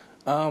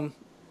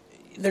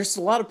 There's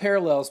a lot of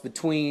parallels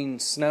between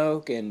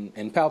Snoke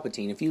and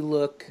Palpatine. If you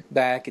look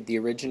back at the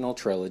original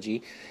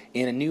trilogy,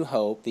 in A New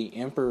Hope, the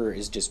Emperor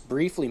is just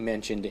briefly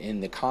mentioned in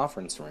the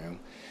conference room.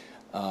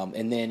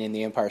 And then in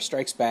The Empire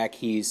Strikes Back,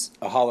 he's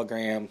a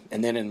hologram.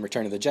 And then in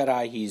Return of the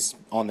Jedi, he's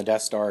on the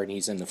Death Star and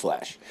he's in the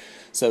flesh.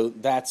 So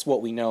that's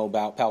what we know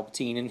about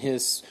Palpatine. And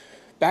his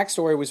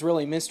backstory was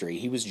really a mystery.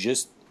 He was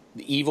just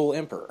the evil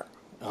Emperor.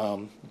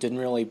 Didn't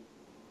really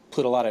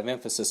put a lot of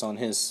emphasis on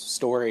his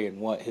story and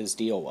what his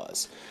deal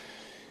was.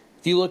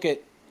 If you look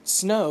at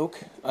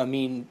Snoke, I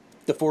mean,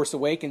 The Force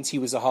Awakens, he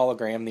was a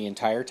hologram the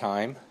entire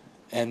time.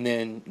 And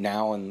then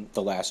now in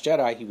The Last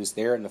Jedi, he was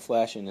there in the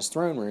flesh in his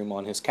throne room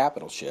on his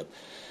capital ship.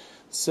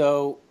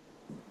 So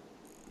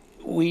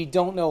we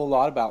don't know a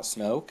lot about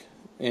Snoke,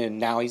 and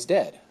now he's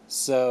dead.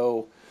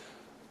 So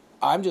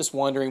I'm just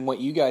wondering what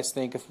you guys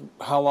think of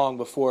how long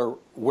before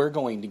we're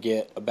going to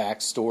get a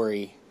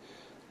backstory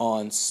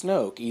on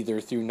Snoke, either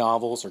through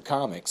novels or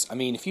comics. I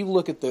mean, if you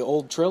look at the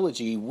old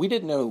trilogy, we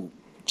didn't know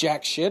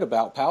jack shit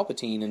about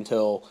Palpatine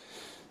until,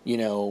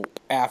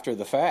 after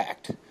the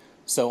fact.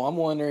 So I'm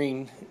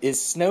wondering, is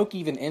Snoke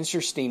even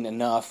interesting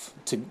enough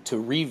to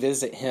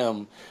revisit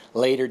him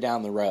later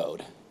down the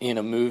road in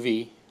a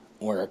movie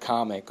or a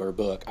comic or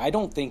book? I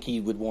don't think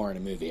he would warrant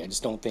a movie. I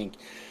just don't think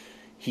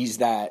he's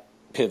that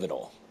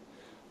pivotal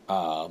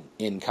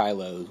in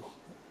Kylo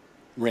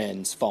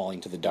Ren's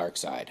falling to the dark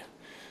side.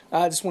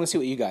 I just want to see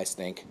what you guys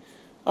think.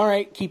 All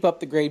right, keep up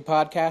the great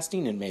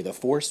podcasting, and may the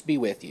Force be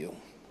with you.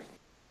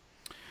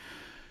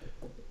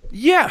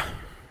 Yeah.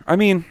 I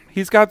mean,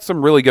 he's got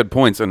some really good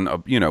points, and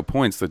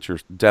points that you're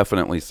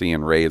definitely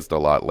seeing raised a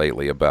lot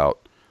lately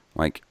about,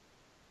 like,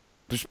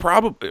 there's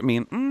probably,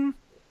 and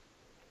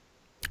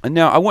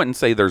now I wouldn't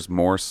say there's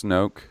more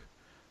Snoke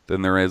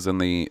than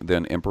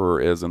Emperor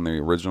is in the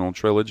original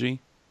trilogy,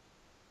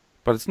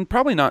 but it's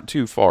probably not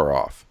too far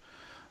off.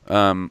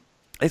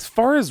 As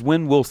far as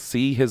when we'll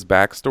see his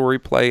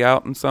backstory play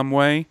out in some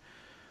way,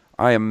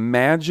 I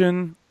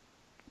imagine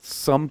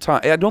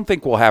sometime. I don't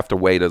think we'll have to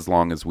wait as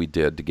long as we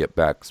did to get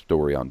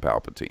backstory on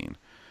Palpatine.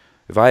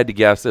 If I had to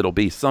guess, it'll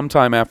be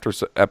sometime after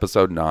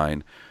Episode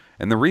 9.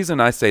 And the reason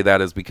I say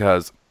that is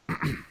because,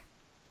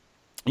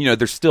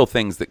 there's still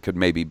things that could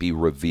maybe be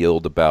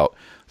revealed about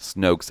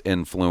Snoke's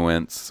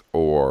influence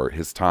or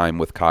his time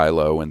with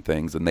Kylo and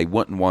things, and they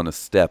wouldn't want to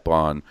step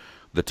on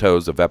the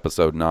toes of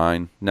Episode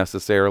 9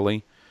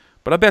 necessarily.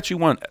 But I bet you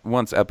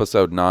once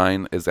Episode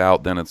 9 is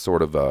out, then it's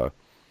sort of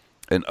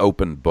an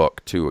open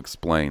book to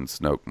explain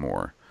Snoke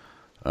more.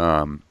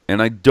 And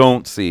I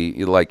don't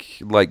see,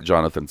 like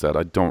Jonathan said,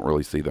 I don't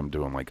really see them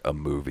doing like a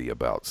movie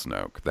about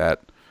Snoke.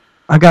 That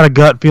I got a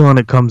gut feeling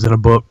it comes in a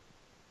book.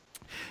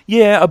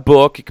 Yeah, a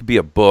book. It could be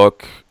a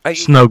book.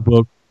 Snoke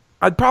book.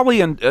 I'd probably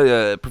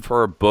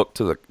prefer a book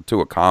to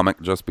a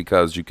comic just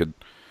because you could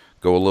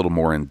go a little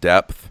more in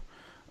depth.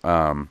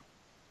 I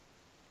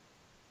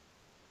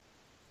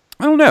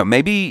don't know.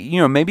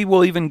 Maybe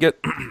we'll even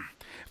get.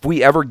 if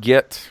we ever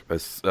get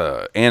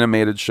a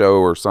animated show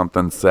or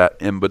something set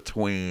in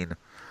between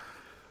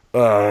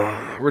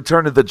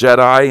Return of the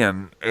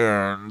Jedi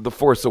and The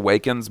Force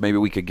Awakens, maybe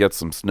we could get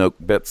some Snoke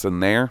bits in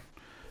there.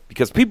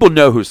 Because people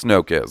know who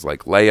Snoke is.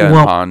 Like, Leia and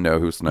Han know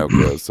who Snoke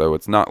is. So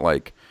it's not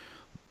like...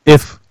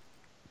 If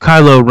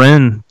Kylo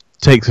Ren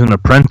takes an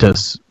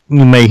apprentice,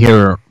 you may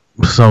hear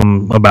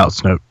some about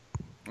Snoke.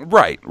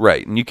 Right.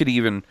 And you could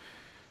even...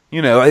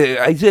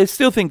 I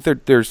still think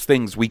that there's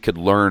things we could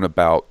learn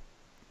about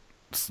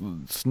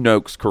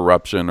Snoke's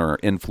corruption or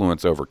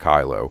influence over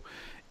Kylo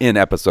in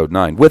Episode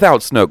 9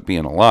 without Snoke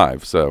being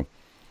alive. So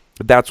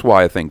that's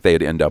why I think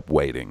they'd end up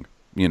waiting,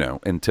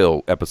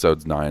 until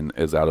Episode 9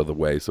 is out of the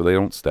way so they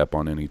don't step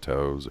on any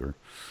toes or,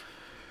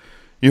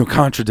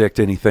 contradict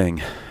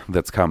anything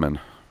that's coming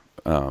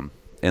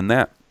in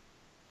that.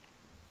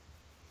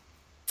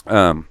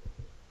 All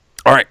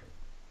right.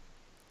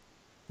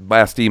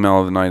 Last email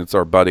of the night, it's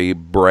our buddy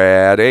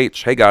Brad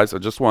H. Hey guys, I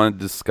just wanted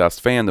to discuss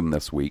fandom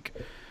this week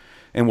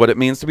and what it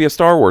means to be a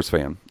Star Wars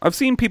fan. I've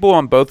seen people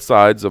on both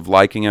sides of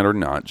liking it or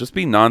not just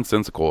be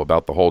nonsensical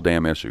about the whole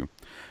damn issue.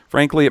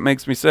 Frankly, it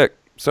makes me sick.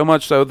 So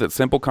much so that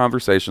simple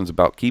conversations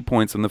about key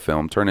points in the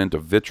film turn into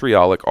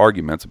vitriolic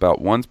arguments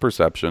about one's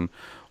perception,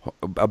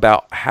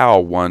 about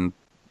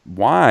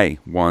why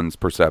one's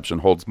perception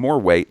holds more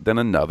weight than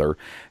another,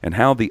 and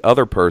how the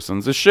other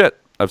person's is shit.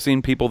 I've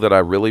seen people that I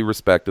really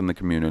respect in the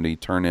community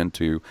turn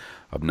into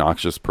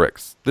obnoxious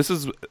pricks. This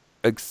is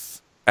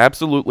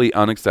absolutely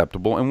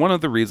unacceptable, and one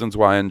of the reasons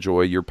why I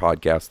enjoy your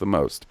podcast the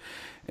most.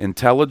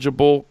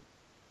 Intelligible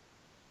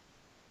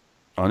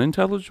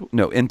conversation.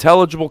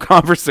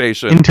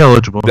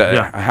 Intelligible,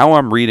 yeah. How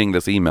I'm reading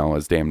this email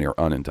is damn near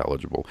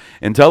unintelligible.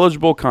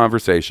 Intelligible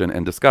conversation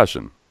and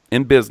discussion.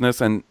 In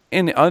business and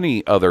in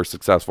any other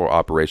successful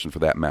operation for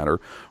that matter,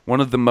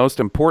 one of the most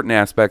important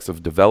aspects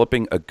of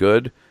developing a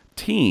good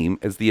team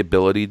is the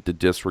ability to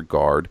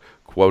disregard,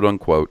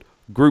 quote-unquote,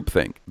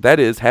 groupthink. That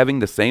is, having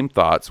the same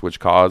thoughts which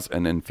cause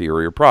an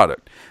inferior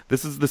product.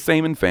 This is the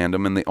same in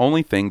fandom and the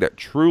only thing that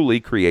truly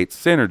creates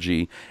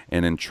synergy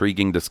and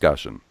intriguing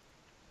discussion.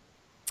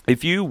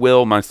 If you,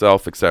 Will,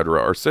 myself, etc.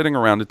 are sitting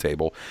around a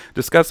table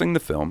discussing the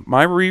film,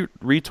 my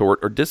retort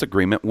or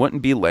disagreement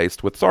wouldn't be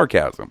laced with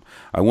sarcasm.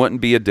 I wouldn't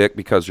be a dick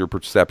because your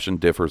perception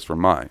differs from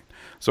mine.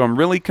 So I'm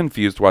really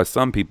confused why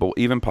some people,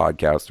 even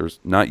podcasters,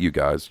 not you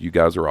guys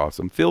are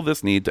awesome, feel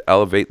this need to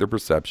elevate their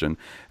perception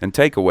and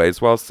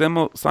takeaways while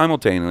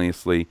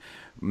simultaneously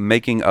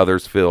making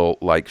others feel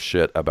like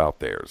shit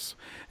about theirs.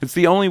 It's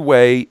the only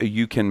way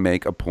you can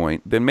make a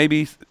point, then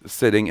maybe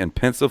sitting in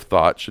pensive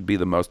thought should be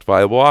the most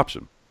viable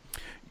option.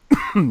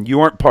 You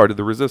aren't part of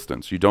the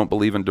resistance. You don't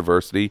believe in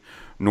diversity,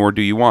 nor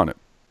do you want it.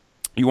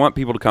 You want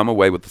people to come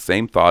away with the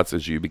same thoughts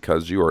as you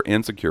because you are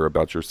insecure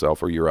about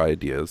yourself or your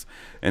ideas,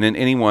 and in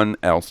anyone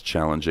else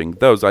challenging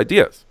those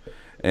ideas.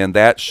 And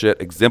that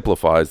shit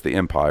exemplifies the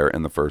Empire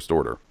and the First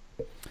Order.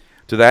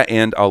 To that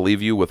end, I'll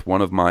leave you with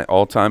one of my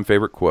all-time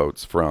favorite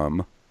quotes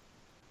from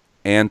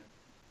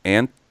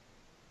Anton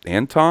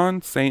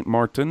Saint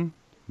Martin,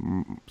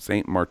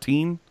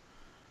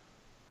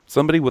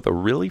 somebody with a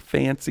really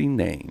fancy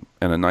name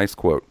and a nice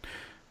quote.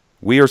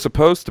 We are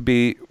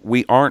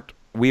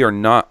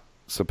not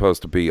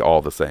supposed to be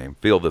all the same,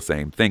 feel the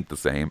same, think the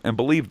same, and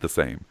believe the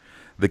same.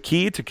 The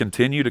key to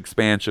continued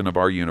expansion of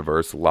our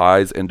universe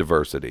lies in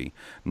diversity,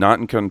 not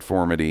in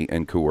conformity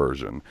and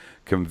coercion.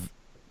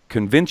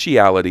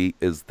 Conventionality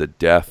is the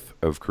death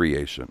of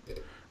creation.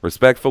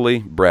 Respectfully,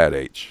 Brad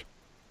H.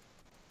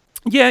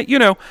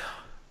 Yeah,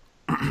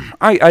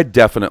 I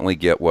definitely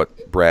get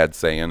what Brad's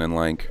saying, and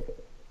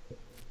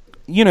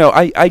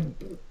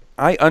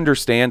I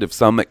understand if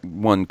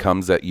someone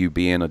comes at you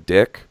being a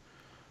dick,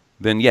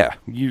 then yeah,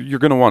 you're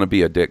going to want to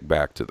be a dick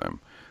back to them.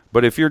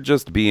 But if you're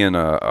just being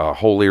a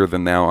holier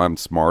than thou, I'm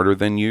smarter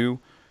than you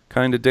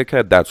kind of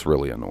dickhead, that's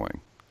really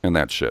annoying. And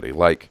that's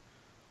shitty.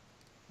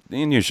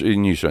 And you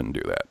shouldn't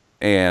do that.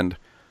 And,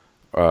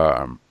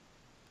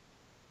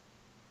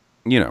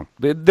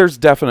 there's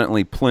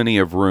definitely plenty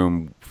of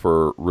room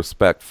for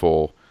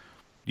respectful,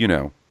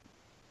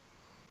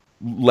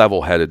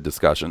 level-headed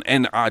discussion.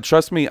 And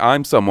trust me,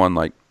 I'm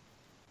someone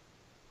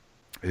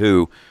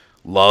who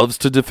loves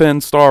to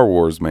defend Star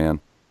Wars,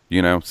 man.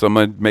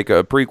 Someone make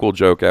a prequel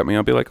joke at me,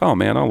 I'll be like, oh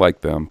man, I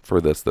like them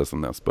for this, this,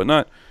 and this. But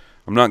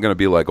I'm not going to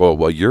be like, oh,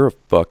 well, you're a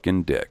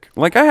fucking dick.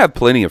 I have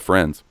plenty of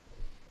friends.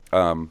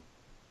 I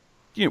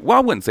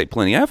wouldn't say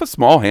plenty. I have a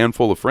small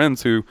handful of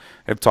friends who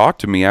have talked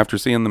to me after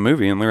seeing the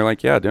movie, and they're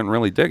like, yeah, I didn't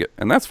really dig it.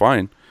 And that's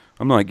fine.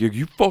 I'm like,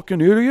 you fucking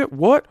idiot?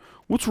 What?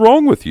 What's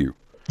wrong with you?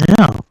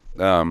 Yeah.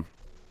 And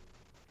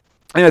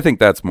I think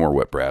that's more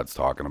what Brad's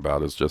talking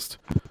about is just,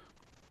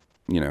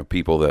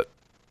 people that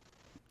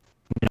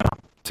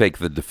take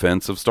the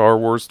defense of Star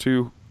Wars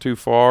too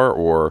far,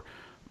 or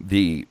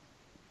the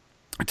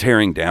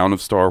tearing down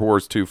of Star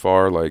Wars too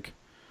far.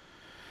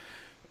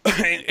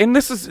 And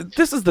this is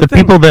the thing.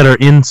 People that are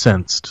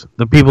incensed,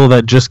 the people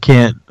that just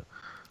can't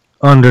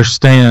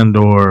understand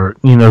or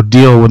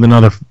deal with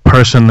another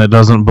person that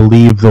doesn't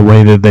believe the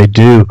way that they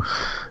do.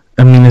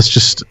 I mean, it's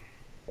just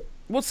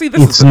Well, see,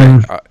 this is the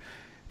thing.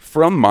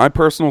 From my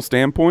personal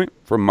standpoint,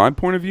 from my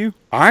point of view,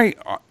 I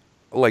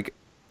like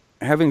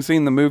having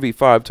seen the movie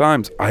 5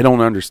 times. I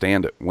don't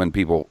understand it when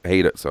people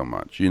hate it so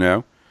much, you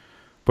know.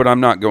 But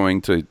I'm not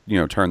going to,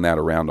 turn that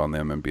around on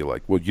them and be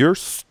like, "Well, you're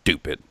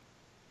stupid."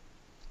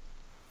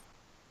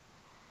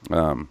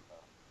 But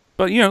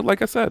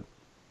like I said,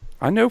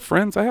 I have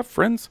friends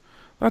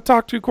I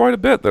talk to quite a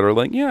bit that are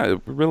like, "Yeah,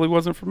 it really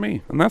wasn't for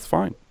me," and that's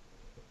fine.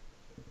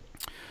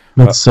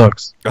 That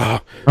sucks. I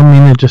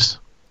mean, it just.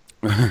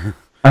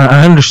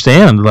 I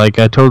understand. Like,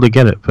 I totally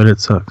get it, but it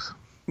sucks.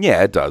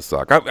 Yeah, it does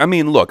suck. I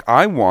mean, look,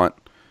 I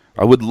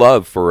would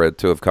love for it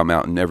to have come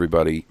out and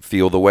everybody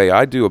feel the way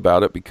I do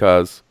about it,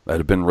 because that'd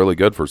have been really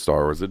good for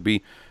Star Wars. It'd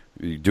be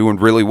doing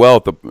really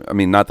well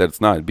not that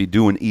it's not. It'd be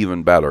doing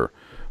even better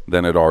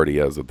than it already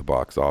is at the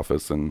box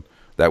office, and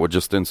that would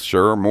just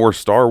ensure more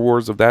Star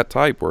Wars of that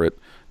type, where it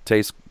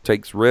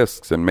takes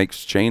risks and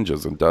makes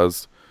changes and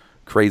does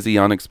crazy,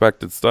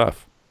 unexpected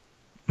stuff.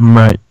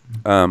 Right.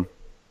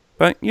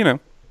 But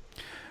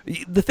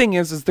the thing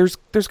is there's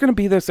going to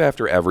be this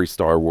after every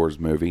Star Wars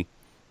movie.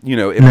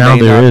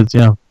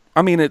 Yeah.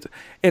 I mean, it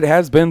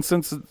has been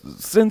since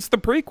the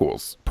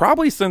prequels,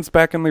 probably since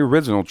back in the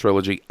original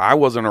trilogy. I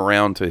wasn't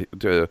around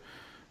to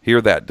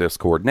hear that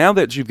discord. Now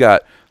that you've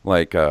got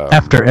like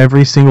after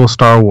every single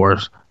Star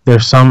Wars,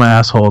 there's some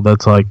asshole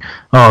that's like,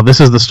 "Oh, this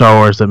is the Star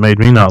Wars that made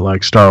me not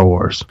like Star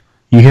Wars."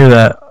 You hear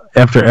that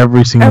after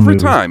every movie.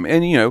 Time,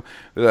 and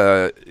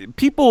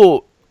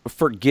people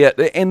forget,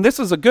 and this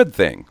is a good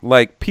thing.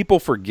 Like, people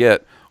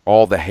forget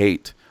all the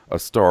hate a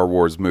Star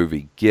Wars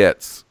movie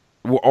gets,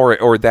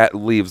 or that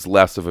leaves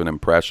less of an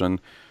impression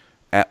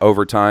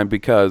over time,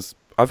 because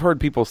I've heard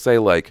people say,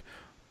 like,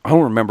 I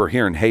don't remember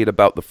hearing hate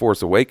about The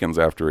Force Awakens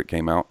after it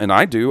came out, and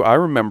I do. I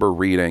remember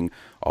reading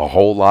a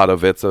whole lot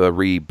of it's a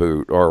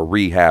reboot or a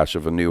rehash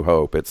of A New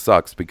Hope. It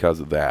sucks because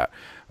of that.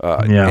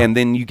 And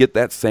then you get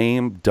that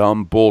same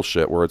dumb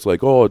bullshit where it's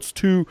like, "Oh, it's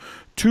too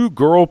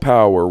girl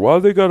power. Why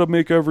they gotta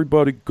make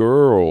everybody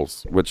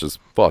girls?" Which is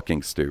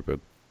fucking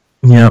stupid.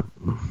 Yep.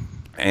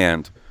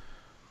 And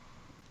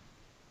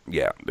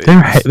yeah,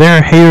 there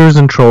are haters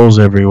and trolls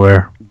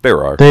everywhere.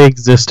 There are. They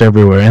exist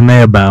everywhere, and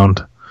they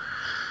abound.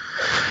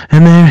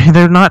 And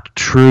they're not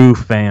true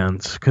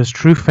fans, because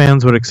true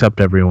fans would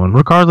accept everyone,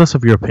 regardless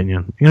of your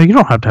opinion. You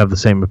don't have to have the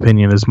same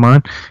opinion as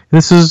mine.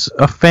 This is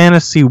a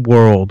fantasy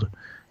world,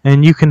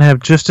 and you can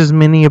have just as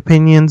many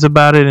opinions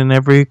about it in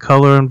every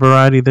color and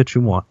variety that you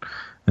want.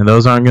 And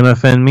those aren't going to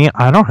offend me.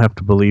 I don't have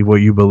to believe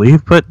what you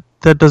believe, but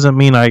that doesn't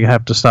mean I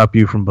have to stop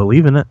you from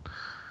believing it.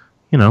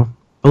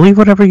 Believe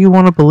whatever you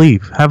want to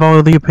believe. Have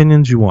all the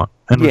opinions you want,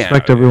 and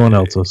respect everyone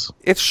else's.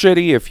 It's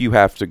shitty if you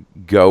have to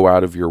go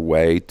out of your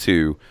way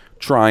to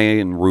try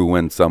and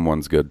ruin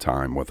someone's good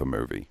time with a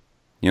movie.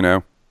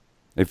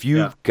 If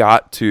you've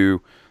got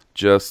to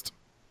just,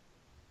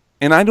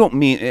 and I don't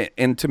mean,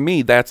 and to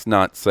me, that's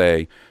not,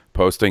 say,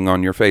 posting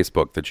on your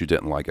Facebook that you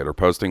didn't like it, or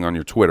posting on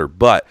your Twitter,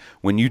 but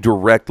when you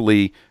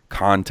directly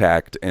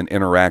contact and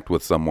interact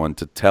with someone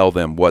to tell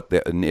them what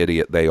an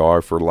idiot they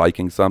are for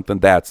liking something,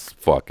 that's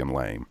fucking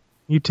lame.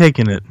 You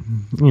taking it,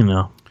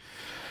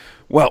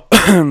 Well,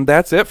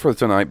 that's it for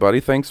tonight, buddy.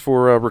 Thanks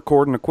for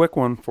recording a quick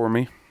one for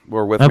me,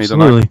 or with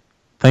Absolutely. me tonight.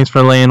 Thanks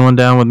for laying one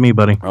down with me,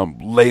 buddy.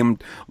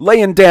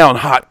 Laying down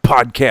hot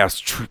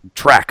podcast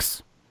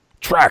tracks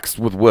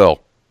with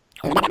Will.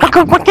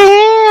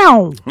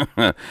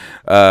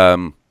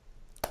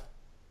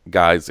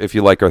 Guys, if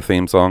you like our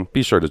theme song,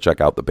 be sure to check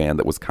out the band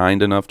that was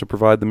kind enough to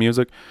provide the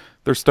music.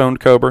 They're Stoned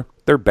Cobra.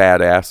 They're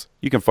badass.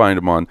 You can find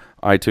them on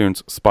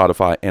iTunes,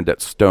 Spotify, and at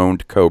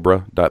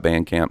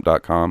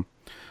stonedcobra.bandcamp.com.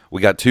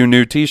 We got 2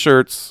 new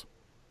t-shirts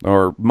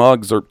or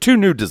mugs, or 2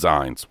 new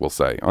designs, we'll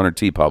say, on our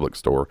TeePublic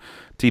store,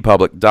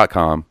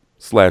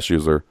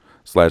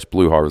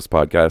 tpublic.com/user/Blue Harvest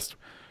Podcast.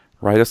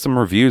 Write us some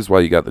reviews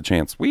while you got the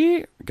chance.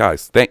 And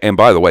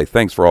by the way,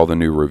 thanks for all the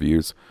new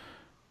reviews.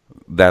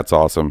 That's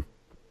awesome.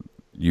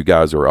 You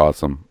guys are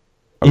awesome.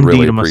 I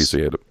really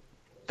appreciate it.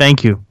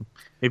 Thank you.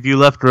 If you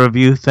left a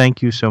review,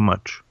 thank you so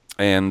much.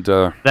 And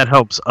that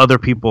helps other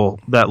people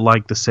that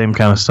like the same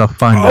kind of stuff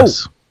find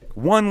us.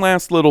 One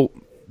last little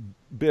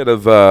bit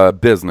of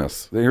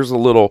business. Here's a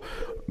little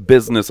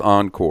business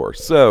encore.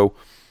 So,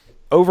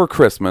 over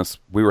Christmas,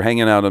 we were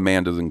hanging out at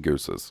Amanda's and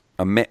Goose's.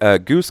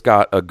 Goose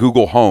got a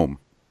Google Home.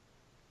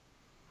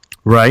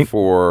 Right.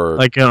 For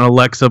like an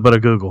Alexa, but a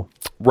Google.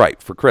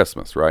 Right, for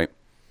Christmas, right?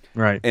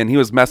 Right. And he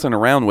was messing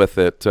around with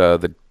it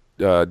the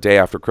day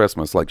after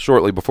Christmas, like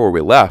shortly before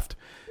we left.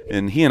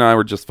 And he and I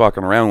were just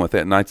fucking around with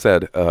it. And I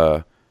said,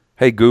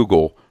 "Hey,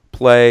 Google,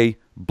 play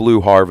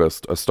Blue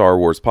Harvest, a Star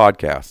Wars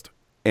podcast."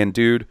 And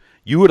dude,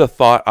 you would have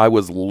thought I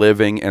was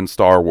living in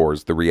Star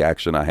Wars, the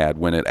reaction I had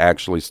when it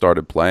actually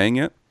started playing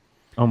it.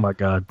 Oh, my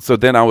God. So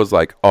then I was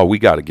like, oh, we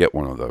got to get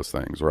one of those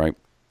things, right?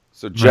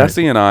 So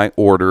Jesse and I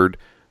ordered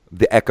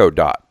the Echo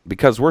Dot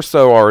because we're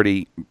so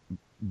already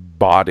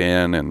bought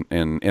in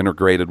and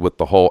integrated with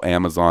the whole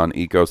Amazon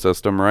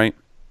ecosystem, right?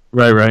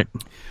 Right.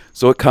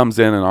 So it comes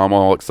in and I'm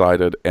all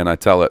excited and I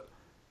tell it,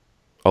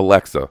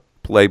 "Alexa,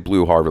 play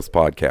Blue Harvest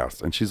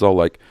podcast." And she's all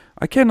like,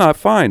 I cannot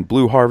find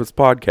Blue Harvest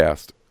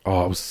Podcast.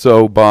 Oh, I was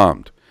so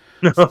bummed.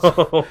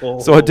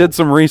 So I did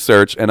some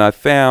research, and I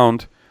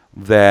found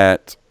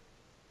that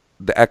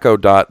the Echo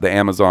Dot, the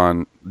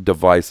Amazon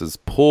devices,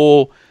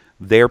 pull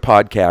their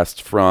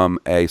podcast from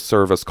a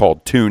service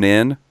called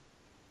TuneIn.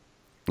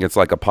 It's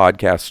like a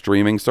podcast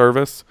streaming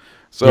service.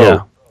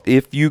 So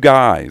if you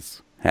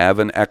guys have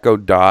an Echo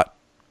Dot,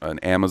 an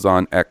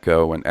Amazon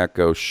Echo, an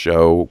Echo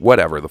Show,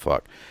 whatever the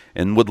fuck,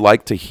 and would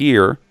like to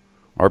hear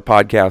our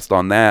podcast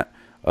on that,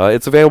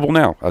 it's available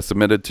now. I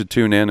submitted to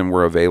TuneIn, and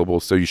we're available,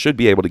 so you should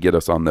be able to get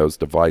us on those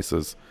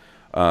devices.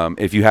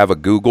 If you have a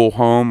Google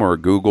Home or a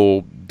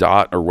Google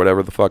Dot or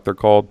whatever the fuck they're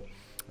called,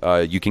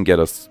 you can get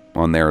us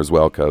on there as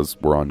well because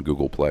we're on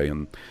Google Play,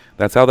 and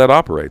that's how that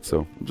operates.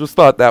 So just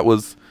thought that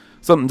was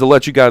something to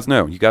let you guys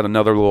know. You got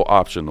another little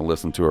option to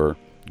listen to our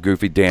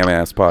goofy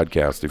damn-ass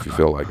podcast if you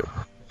feel like it.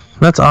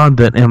 That's odd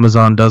that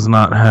Amazon does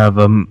not have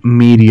a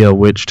media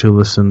which to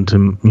listen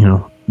to. You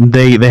know,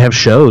 they have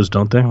shows,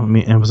 don't they? I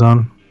mean,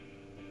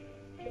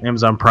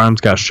 Amazon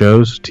Prime's got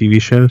shows,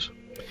 TV shows.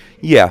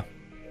 Yeah,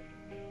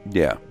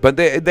 but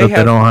they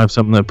don't have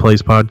something that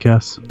plays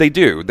podcasts. They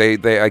do.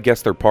 They I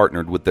guess they're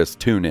partnered with this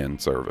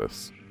TuneIn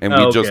service, and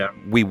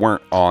we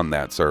weren't on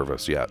that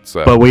service yet.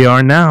 So, but we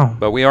are now.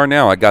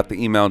 I got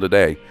the email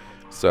today.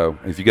 So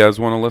if you guys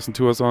want to listen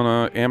to us on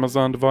an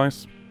Amazon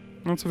device,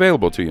 it's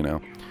available to you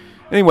now.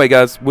 Anyway,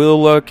 guys,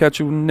 we'll catch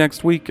you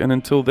next week, and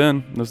until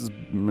then, this has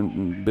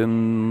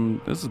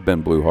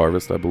been Blue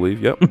Harvest, I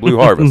believe. Yep, Blue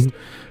Harvest,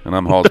 and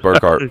I'm Halls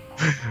Burkhart,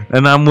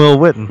 and I'm Will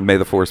Witten. May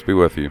the Force be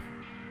with you.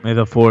 May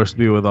the Force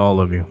be with all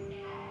of you.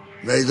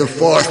 May the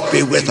Force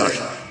be with us.